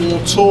silking, I'm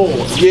on tour.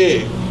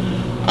 Yeah.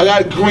 I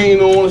got green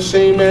on the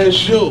same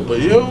as you, but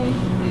yo,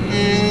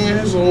 man,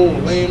 his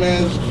old lame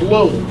ass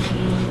blow.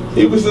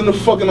 He was in the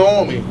fucking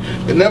army.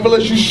 They never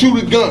let you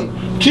shoot a gun.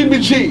 Keep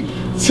it G.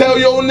 Tell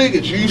your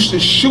niggas you used to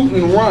shoot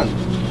and run.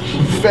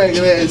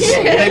 Faggot ass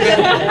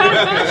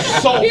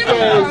nigga. Soft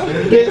ass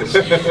bitch.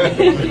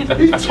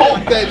 He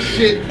talked that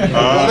shit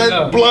on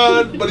that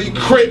blood, but he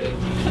crip.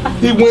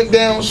 He went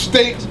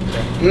downstate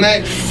and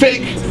act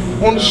fake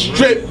on the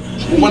strip.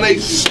 When they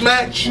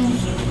smacked you,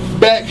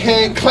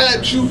 backhand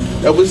clapped you,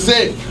 that was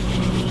it.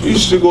 He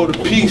used to go to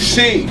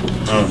PC.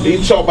 He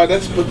talk about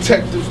that's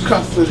protective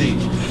custody,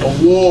 a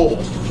wall.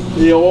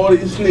 Yeah, all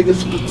these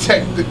niggas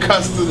protect the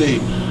custody,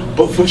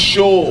 but for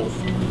sure,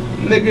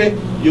 nigga,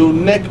 your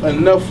neck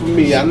enough for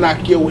me. I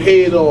knock your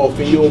head off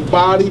and your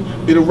body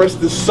be the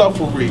rest of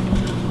suffering.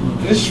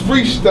 This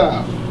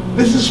freestyle.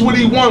 This is what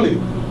he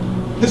wanted.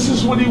 This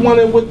is what he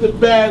wanted with the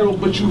battle,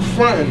 but you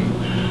frontin'.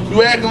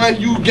 You acting like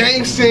you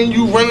gangsta,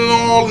 you running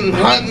all and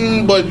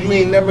hunting, but you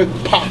ain't never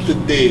popped a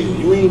dead.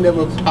 You ain't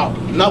never popped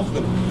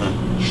nothing.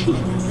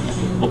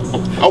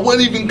 I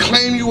wouldn't even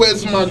claim you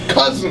as my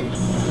cousin.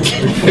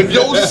 If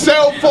your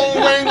cell phone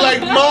rang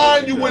like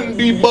mine, you wouldn't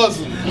be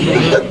buzzing.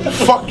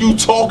 Fuck you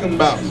talking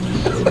about?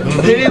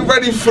 He ain't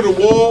ready for the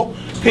war.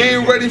 He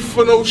ain't ready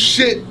for no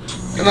shit.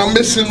 And I'm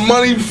missing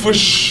money for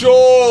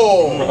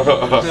sure. No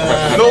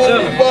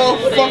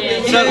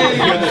motherfucking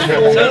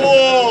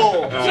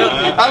war.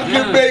 I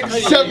can make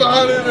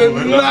 700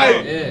 a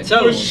night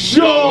for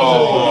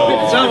sure.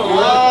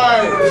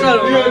 Right.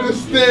 You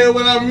understand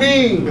what I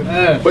mean?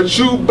 But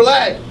you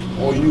black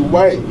or you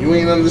white. You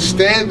ain't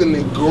understanding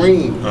the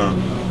green.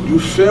 You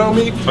feel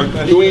me?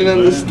 You ain't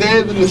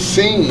understanding the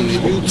scene.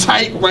 If you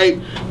type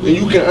right, then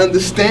you can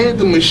understand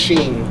the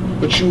machine.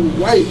 But you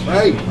white,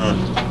 right?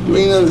 You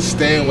ain't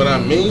understand what I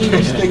mean.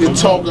 This nigga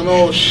talking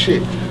all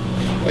shit.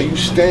 Like you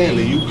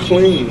standing, you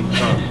clean.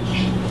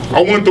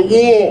 I went to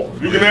war.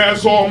 You can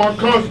ask all my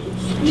cousins.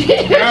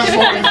 Ask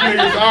all these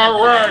niggas,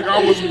 Iraq,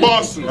 I was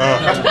busting.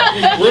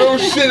 Real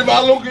shit, if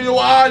I look in your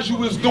eyes, you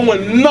was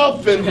doing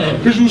nothing.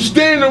 Cause you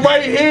standing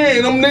right here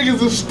and them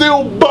niggas are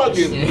still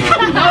bugging.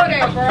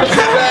 Nigga,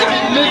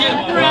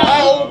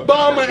 how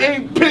Obama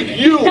ain't pick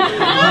you.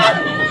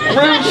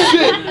 Real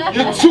shit,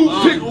 your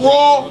toothpick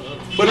raw.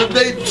 But if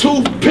they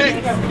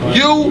toothpick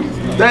you,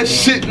 that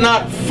shit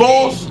not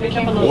false,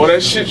 or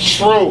that shit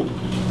true.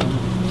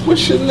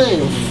 What's your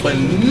name?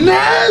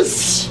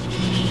 Finesse!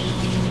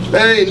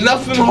 That ain't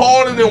nothing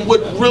harder than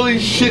what really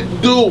shit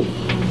do.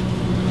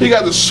 He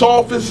got the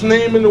softest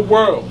name in the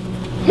world.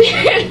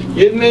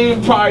 Your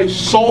name probably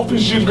soft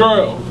as your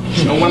girl.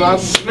 And when I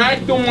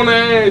smacked him on the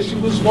ass, she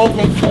was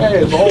walking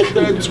fast, all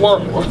that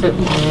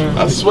twerk.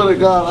 I swear to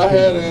God, I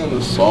had her in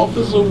the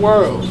softest of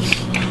worlds.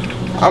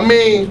 I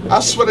mean, I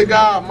swear to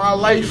God, my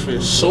life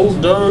is so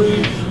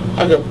dirty.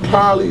 I could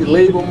probably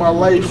label my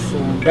life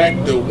from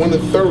back to 1 to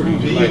 30.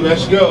 Like,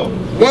 let's go.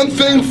 One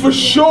thing for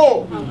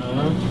sure.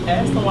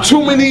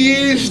 Too many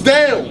years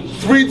down.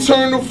 3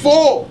 turn to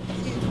 4.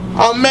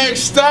 I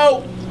maxed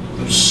out.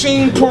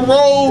 Seen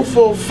parole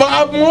for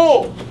 5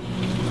 more.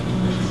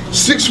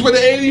 6 with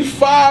an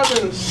 85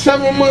 and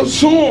 7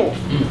 months on.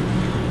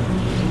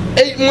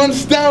 8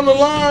 months down the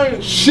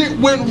line, shit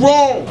went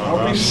wrong.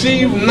 I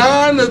received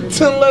 9 or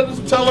 10 letters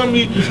telling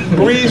me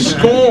breathe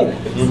storm.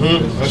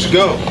 Let's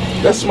go.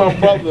 That's my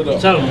brother though.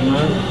 Tell him,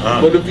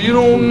 man. But if you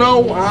don't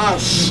know, I'll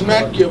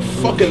smack your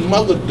fucking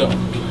mother though.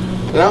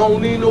 And I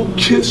don't need no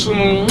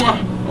kissing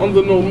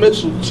under no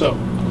mistletoe.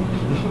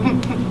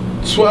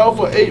 12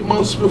 or 8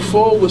 months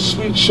before was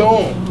Sweet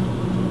Sean.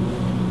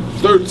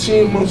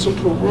 13 months in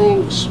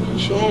Peru was Sweet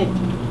Sean.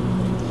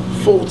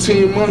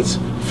 14 months,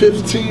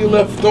 15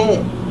 left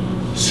on.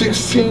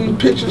 16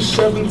 pictures,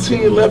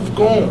 17 left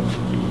gone.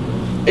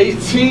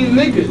 18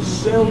 niggas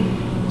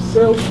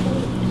sell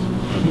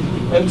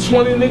and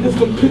 20 niggas,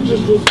 them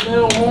pictures was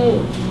now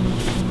home.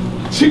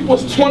 Cheap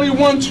was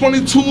 21,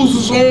 22s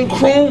was on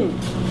Chrome.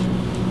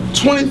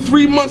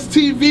 23 months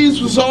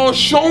TVs was all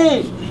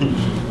shown.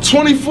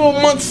 24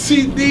 months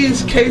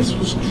CD's case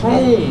was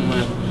chrome,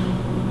 man.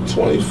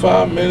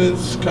 25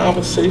 minutes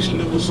conversation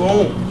it was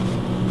on.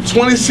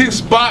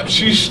 26 bops,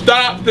 she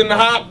stopped and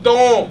hopped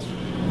on.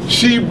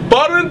 She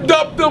buttoned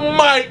up the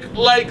mic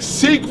like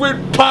secret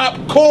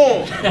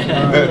popcorn.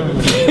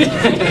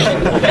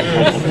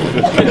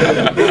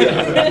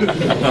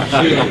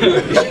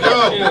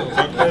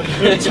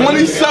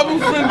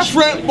 27th and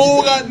Trent,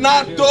 bull got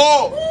knocked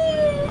off.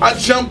 I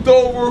jumped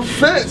over a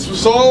fence,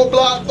 was all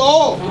blocked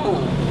off.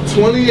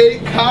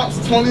 28 cops,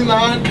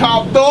 29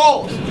 cop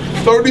dogs.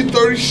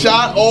 30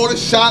 shot, all the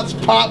shots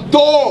popped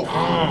off.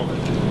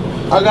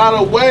 I got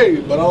away,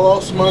 but I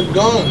lost my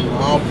gun.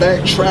 I'll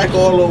backtrack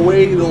all the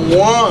way to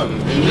 1.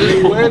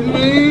 You with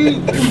me?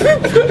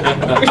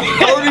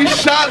 30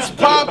 shots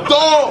popped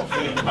off.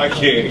 I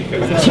can't.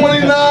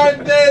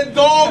 29 dead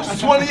dogs,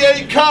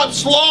 28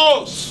 cops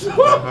lost.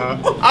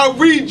 I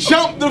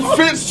re-jumped the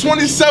fence,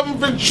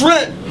 27th and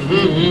Trent.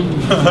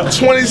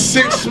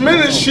 26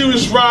 minutes she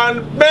was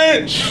riding the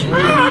bench.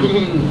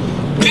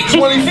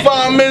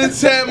 25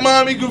 minutes had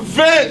mommy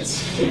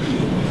convinced.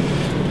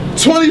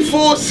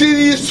 24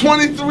 CDs,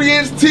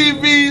 23-inch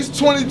TVs,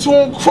 22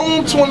 on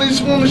chrome,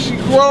 20 when she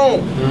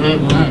grown.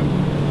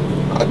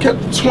 I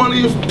kept the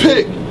 20th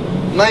pick,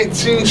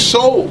 19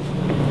 sold.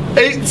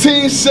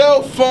 18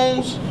 cell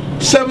phones,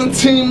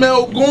 17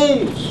 mail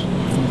goons.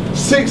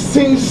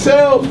 16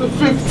 cells, the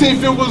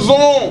 15th it was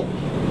on.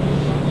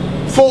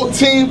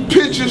 14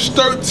 pictures,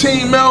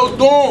 13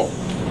 mailed on.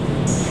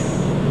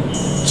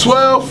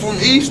 12 from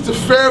East to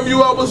Fairview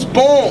I was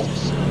born.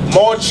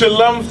 March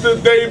 11th the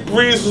day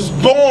Breeze was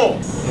born.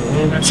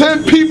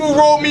 10 people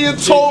wrote me and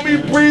told me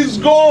Breeze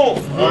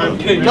gone. 9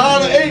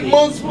 to 8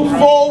 months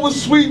before was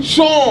Sweet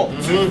Charm.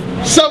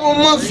 7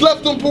 months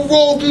left on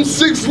parole from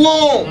 6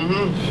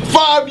 long.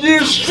 5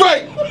 years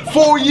straight,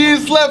 4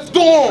 years left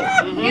on.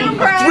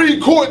 3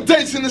 court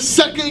dates in the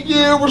 2nd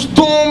year was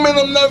storm, and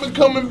I'm never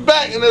coming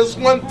back, and there's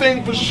one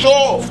thing for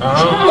sure.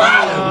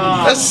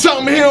 That's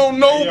something he don't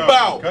know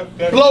about.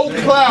 Blow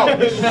cloud.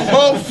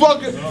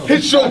 Motherfucker,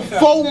 hit your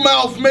faux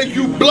mouth, make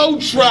you blow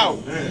trout.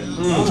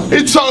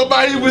 He talk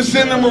about he was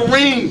in the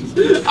Marines.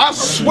 I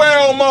swear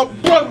on my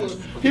brother,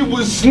 he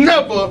was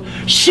never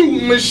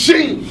shooting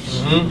machines.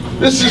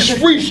 This is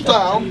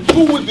freestyle. I'm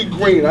through with the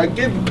green. I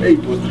give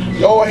paper.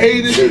 Y'all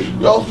hated it.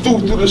 Y'all threw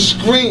through the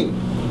screen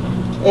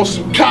on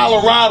some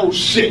Colorado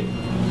shit.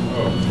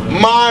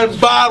 Mind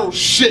bottle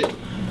shit.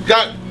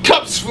 Got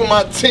cups for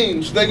my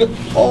teams, nigga.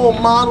 All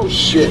model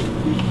shit.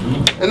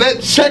 And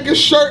that checker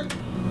shirt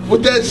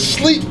with that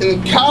sleep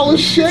and collar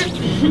shit.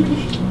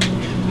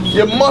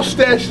 Your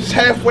mustache is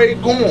halfway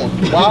gone.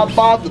 Why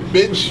bother,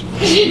 bitch?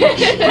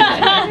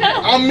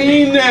 I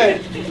mean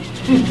that.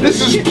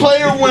 This is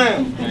play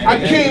around. I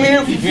came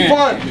here for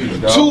fun.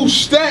 2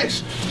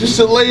 stacks just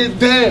to lay it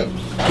down.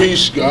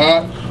 Peace,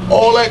 God.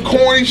 All that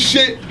corny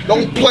shit,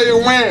 don't play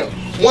around.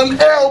 1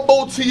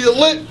 elbow to your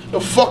lip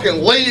and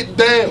fucking lay it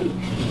down.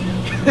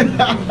 And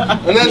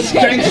that's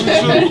gangsters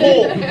to the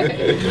core.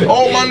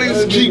 All my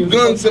niggas keep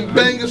guns and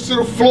bangers to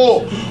the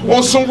floor.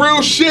 On some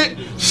real shit,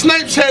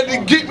 Snipes had to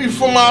get me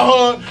from my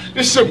hood.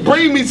 This should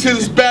bring me to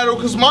this battle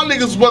because my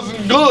niggas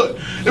wasn't good.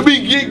 If we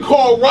get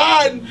caught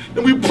riding,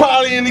 then we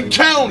probably in the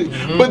county.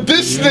 But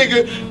this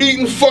nigga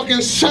eating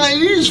fucking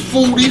Chinese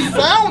food, he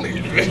found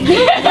it.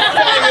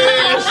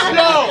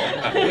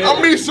 I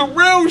mean some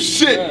real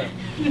shit.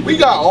 We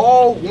got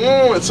all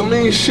warrants. I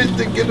mean, shit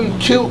to get them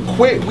killed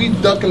quick. We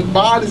ducking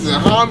bodies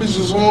and homies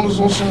is on us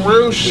on some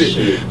real shit.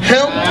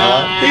 Him,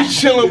 he's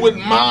chilling with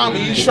mommy.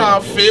 He's trying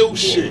to feel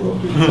shit.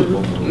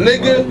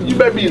 Nigga, you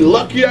better be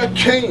lucky I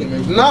came.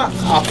 If not,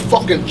 I'll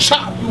fucking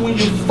chop you in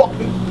your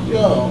fucking.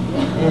 Yo.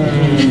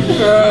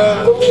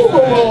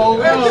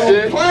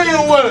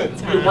 Playing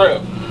with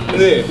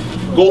it. Yeah.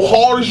 Go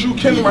hard as you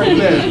can right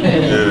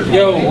now.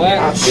 Yo,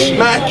 I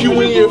smack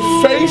you in your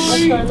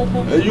face,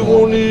 and you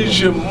gonna need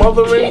your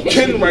mother and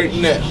kin right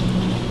now.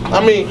 I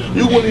mean,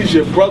 you gonna need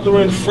your brother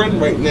and friend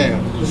right now.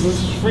 This is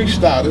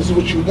freestyle. This is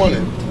what you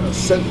wanted.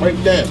 Sent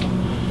right down.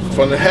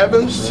 From the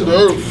heavens to the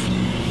earth.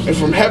 And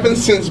from heaven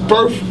since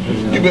birth,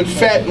 you've been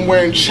fat and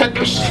wearing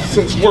checkers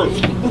since birth.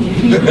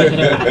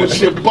 With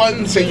your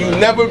buttons, and you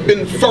never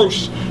been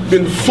first.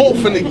 Been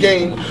fourth in the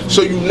game,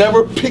 so you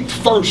never picked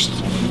first.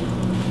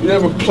 You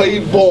never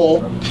played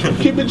ball.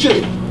 Keep it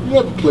J. You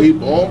never played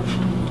ball.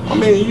 I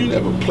mean, you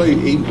never played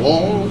a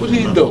ball. What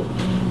he do?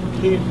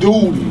 He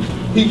duty.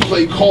 He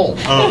play call.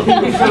 He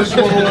the first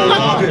one on the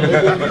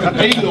line.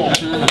 8 on.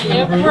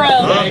 Yeah, bro.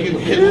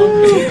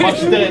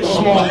 Mustache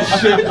small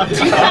shit.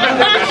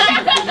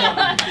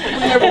 He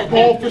never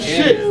ball for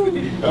shit.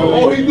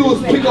 All he do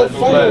is pick up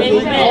phone and he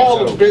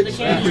call a bitch.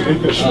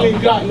 She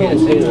ain't got no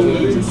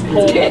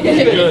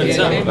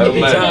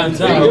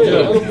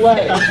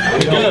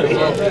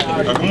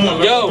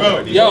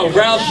Yo,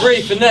 round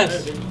 3,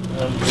 Finesse.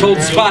 Hold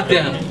the spot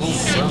down.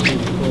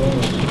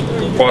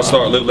 Before I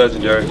start, live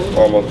legendary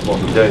all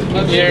motherfucking day.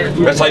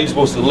 That's how you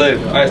supposed to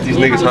live. I ask these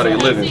niggas how they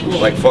living,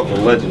 like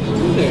fucking legends.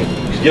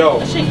 Yo,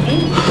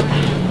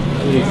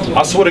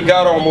 I swear to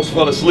God, I almost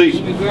fell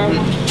asleep.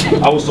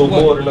 I was so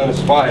bored and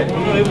uninspired.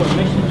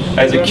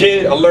 As a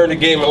kid, I learned the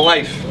game of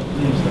life.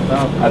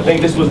 I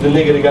think this was the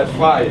nigga that got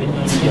fired.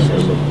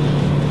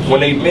 When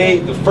they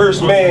made the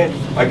first man,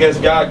 I guess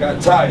God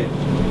got tired.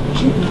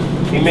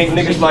 He made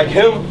niggas like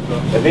him,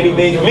 and then he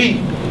made me.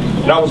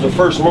 And I was the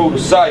first road to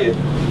sire.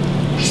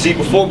 See,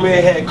 before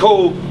man had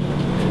cold,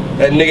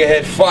 that nigga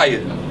had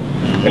fire.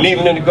 And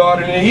even in the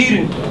Garden of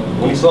Eden,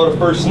 when he saw the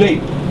first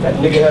snake, that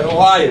nigga had a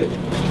liar.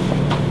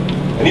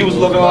 And he was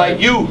looking like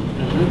you,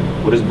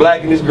 with his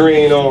black and his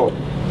green on,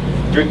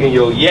 drinking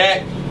your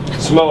yak,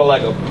 smelling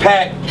like a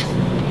pack,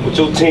 with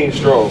your team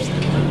strong.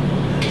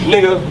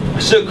 Nigga, I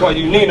should call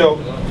you Nino,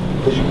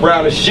 cause you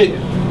brown as shit.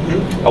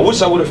 I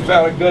wish I would have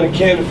found a gun and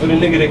cannon for the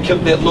nigga that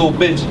killed that little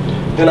bitch.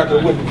 Then I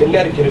could went to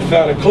Connecticut and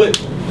found a clip.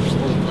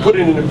 Put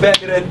it in the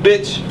back of that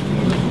bitch,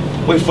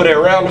 wait for that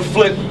round to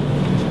flip,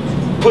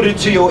 put it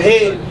to your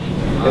head,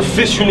 and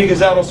fish you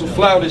niggas out on some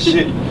flounder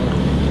shit.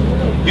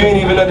 You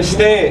ain't even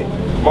understand.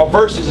 My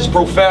verses is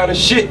profound as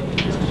shit.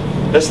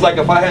 That's like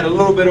if I had a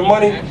little bit of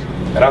money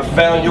and I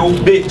found your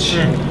bitch.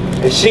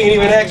 And she ain't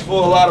even asked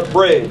for a lot of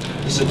bread.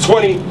 It's a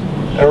 20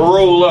 and a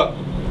roll up.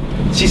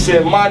 She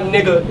said, my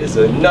nigga is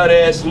a nut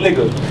ass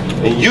nigga.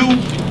 And you,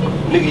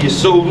 nigga, you're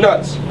so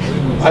nuts.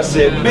 I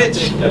said,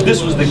 bitch, if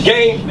this was the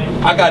game,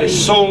 I got it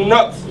sewn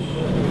up.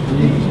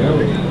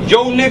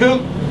 Yo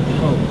nigga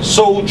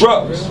sold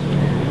drugs.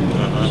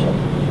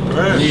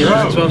 Yeah,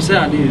 that's what I'm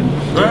saying. I need to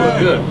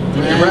good.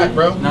 Rap,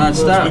 bro.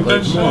 Non-stop.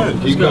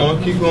 Keep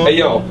going, keep going. Hey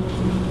yo,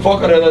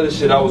 fuck all that other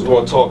shit I was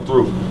gonna talk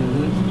through. I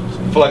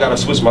feel like I gotta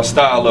switch my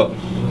style up.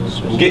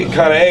 I'm getting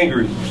kinda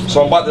angry,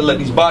 so I'm about to let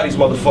these bodies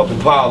motherfucking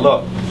pile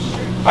up.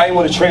 I ain't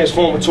wanna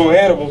transform into an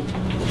animal.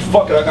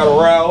 Fuck it, I gotta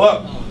rile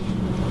up.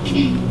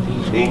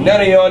 Ain't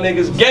none of y'all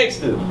niggas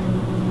gangster.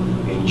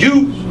 And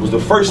you was the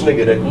first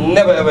nigga that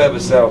never ever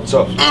sound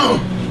tough.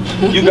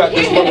 You got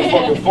this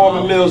motherfucking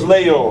Foreman Mills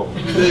lay on.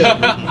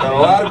 Got a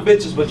lot of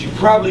bitches, but you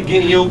probably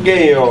getting your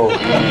gay on.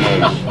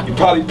 You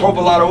probably pump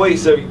a lot of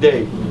weights every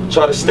day.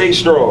 Try to stay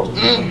strong.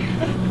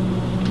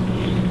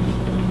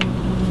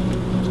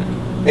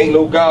 Ain't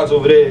no gods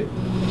over there.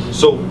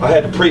 So I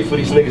had to pray for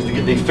these niggas to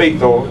get their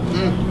faith on.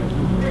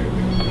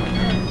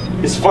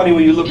 It's funny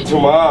when you look into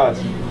my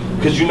eyes,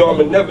 cause you know I'm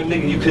a never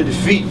nigga you could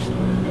defeat.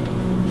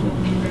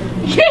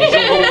 Your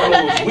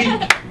was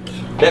weak.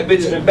 That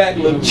bitch in the back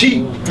look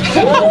cheap.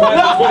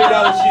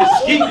 $20 she a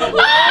skeet.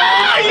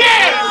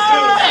 Yeah!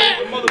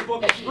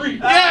 Motherfucking street.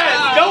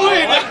 Yes, go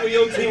in. That's where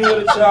your team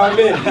would have chimed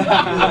in.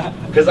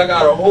 Cause I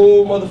got a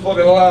whole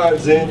motherfucking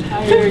lines in.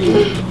 I hear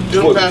you.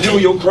 For you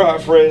and your crime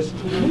friends.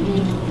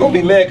 Don't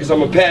be mad cause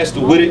I'm a pastor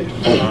with it.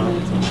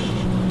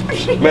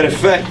 Matter of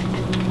fact.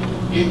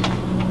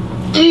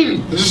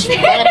 Just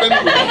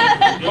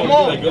come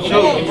on, bro.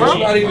 It's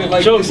not even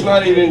like it's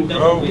not even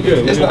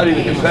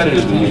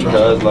competitive to me,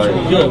 cuz like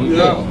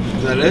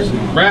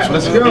Rap,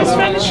 let's go.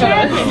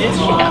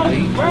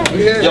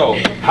 yo,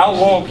 how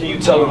long can you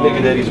tell a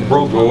nigga that he's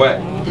broke and whack?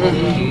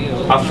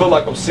 I feel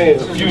like I'm saying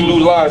a few new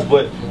lines,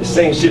 but the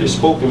same shit is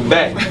spoken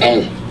back.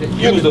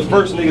 You was the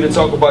first nigga to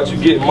talk about you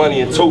getting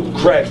money and toting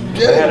crack and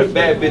had a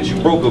bad bitch,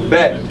 you broke her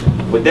back.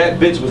 But that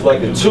bitch was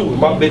like a 2, and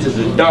my bitch is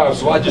a dime,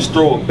 so I just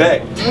throw it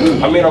back.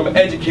 I mean, I'm an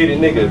educated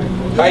nigga.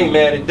 I ain't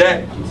mad at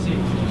that.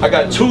 I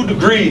got 2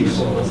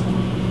 degrees.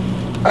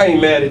 I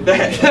ain't mad at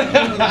that.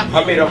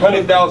 I made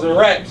 100,000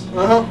 racks.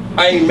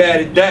 I ain't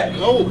mad at that.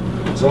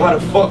 So how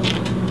the fuck?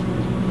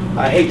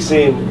 I hate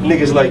seeing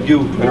niggas like you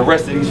and the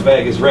rest of these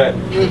faggots rap.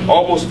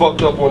 Almost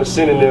fucked up on the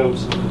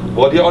synonyms.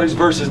 Well, all these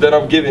verses that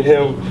I'm giving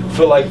him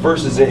feel like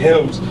verses and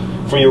hymns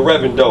from your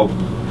Reverend though.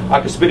 I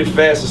can spit it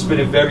fast and spit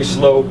it very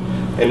slow.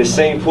 And the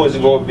same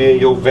poison gonna be in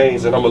your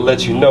veins, and I'ma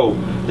let you know.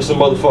 It's a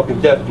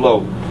motherfucking death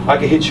blow. I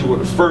can hit you with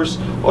the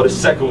first or the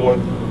second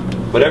one,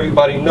 but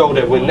everybody know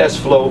that when Ness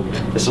flow,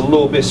 it's a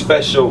little bit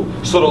special.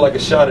 Sort of like a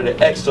shot of the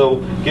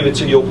XO, give it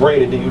to your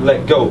brain and then you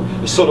let go.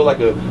 It's sort of like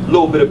a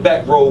little bit of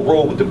back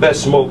roll with the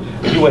best smoke,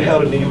 and you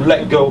inhale and then you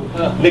let go.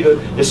 Nigga,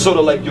 it's sort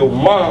of like your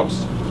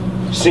mom's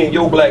seeing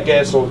your black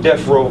ass on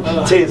death row,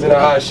 tears in her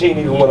eyes, she ain't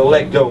even want to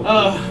let go.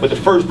 But the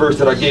first verse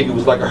that I gave you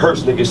was like a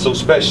hearse, nigga, so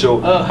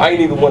special. I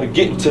ain't even want to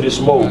get into this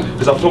mode,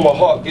 cause I feel my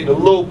heart getting a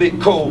little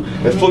bit cold.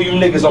 And for you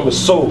niggas, I'm a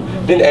soul.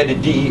 Then add the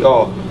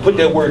DER. Put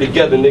that word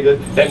together, nigga.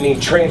 That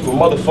means train for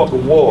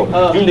motherfucking war.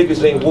 You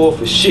niggas ain't war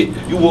for shit.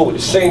 You war with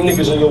the same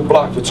niggas on your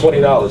block for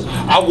 $20.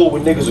 I war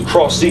with niggas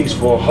across seas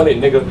for 100,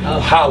 nigga.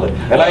 Holler.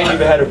 And I ain't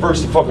even had a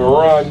verse to fucking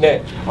rhyme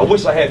that. I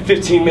wish I had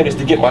 15 minutes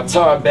to get my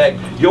time back.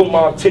 Yo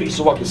mom titty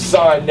so I can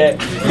sign that.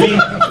 Me,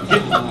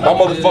 get my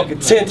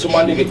motherfucking 10 to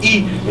my nigga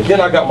E, and then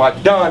I got my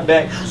dime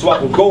back so I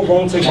can go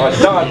home, take my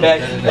dime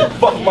back, and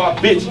fuck my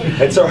bitch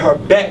until her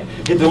back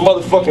hit the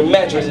motherfucking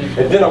mattress,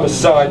 and then I'ma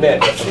sign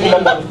that. Put my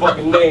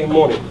motherfucking name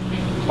on it.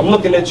 I'm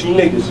looking at you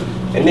niggas,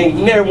 and they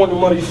never want the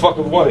money you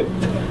fucking wanted.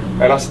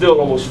 And I still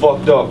almost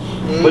fucked up.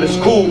 But it's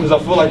cool because I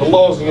feel like the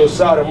law's on your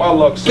side and my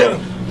luck sucks.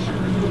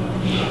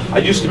 I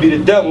used to be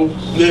the devil,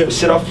 but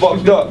shit I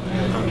fucked up.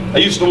 I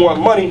used to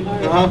want money,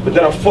 but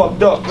then I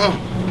fucked up.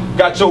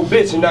 Got your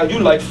bitch and now you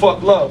like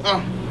fuck love.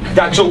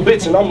 Got your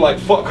bitch and I'm like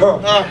fuck her.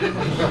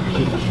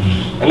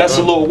 And that's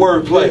a little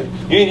wordplay.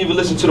 You ain't even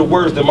listen to the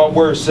words that my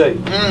words say.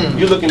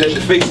 You looking at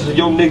the faces of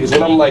your niggas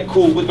and I'm like,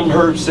 cool, what them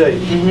herbs say?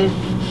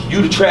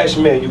 You the trash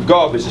man, you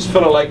garbage, it's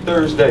feeling like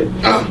Thursday.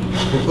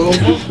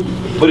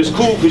 But it's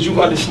cool because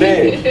you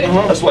understand.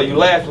 That's why you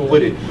laughing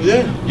with it.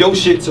 Your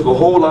shit took a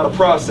whole lot of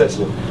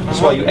processing.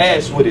 That's why you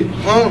ass with it.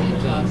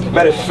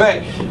 Matter of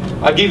fact,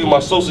 I give you my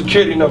social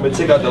security number and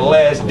take out the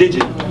last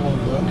digit.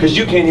 Because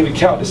you can't even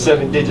count the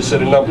 7 digits of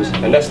the numbers.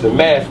 And that's the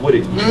math with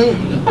it.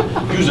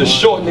 You's a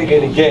short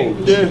nigga in the game.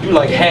 You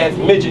like half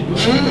midget.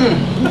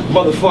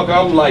 Motherfucker,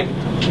 I'm like,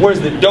 where's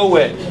the dough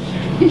at?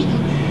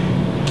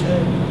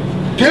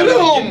 Get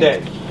on!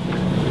 Get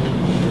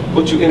that.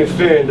 But you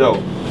interfering though.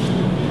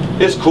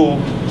 It's cool.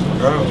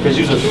 Cause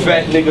you's a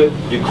fat nigga,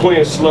 your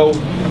queen slow,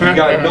 you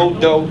got no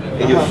dough,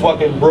 and you're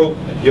fucking broke.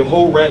 Your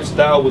whole rap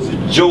style was a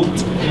joke.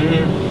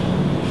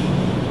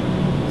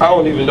 I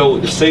don't even know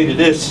what to say to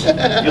this.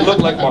 You look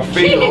like my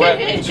favorite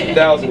rapper in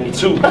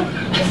 2002. I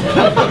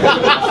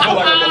feel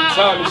like I'm in a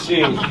time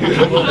machine.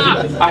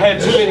 I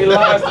had too many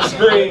lines to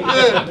scream.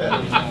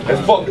 And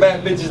fuck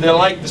bad bitches that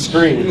like to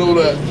scream.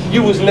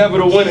 You was never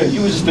the winner.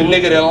 You was just a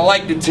nigga that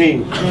liked the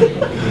team.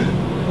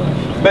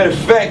 Matter of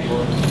fact,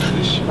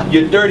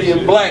 you're dirty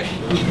and black,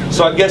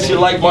 so I guess you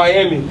like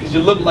Miami, because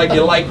you look like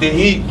you like the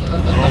heat.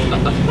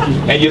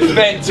 And you're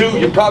fat too,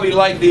 you probably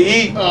like to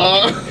eat.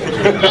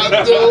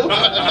 I do.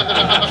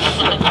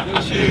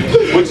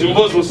 But you're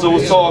Muslim, so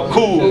it's all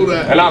cool.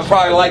 And I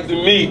probably like the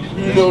meat.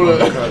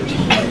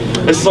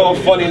 It's all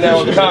funny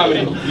now in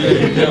comedy.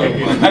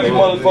 Every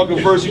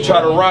motherfucking verse you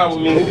try to rhyme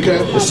with me,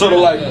 it's sort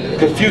of like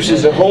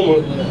Confucius and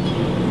Homer.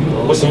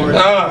 With some,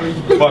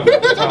 fuck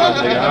it, time,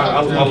 nigga.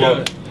 I love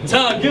it.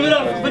 Tom, give it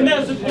up for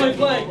Finesse and Point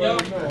Blank, yo.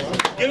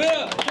 Give it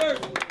up.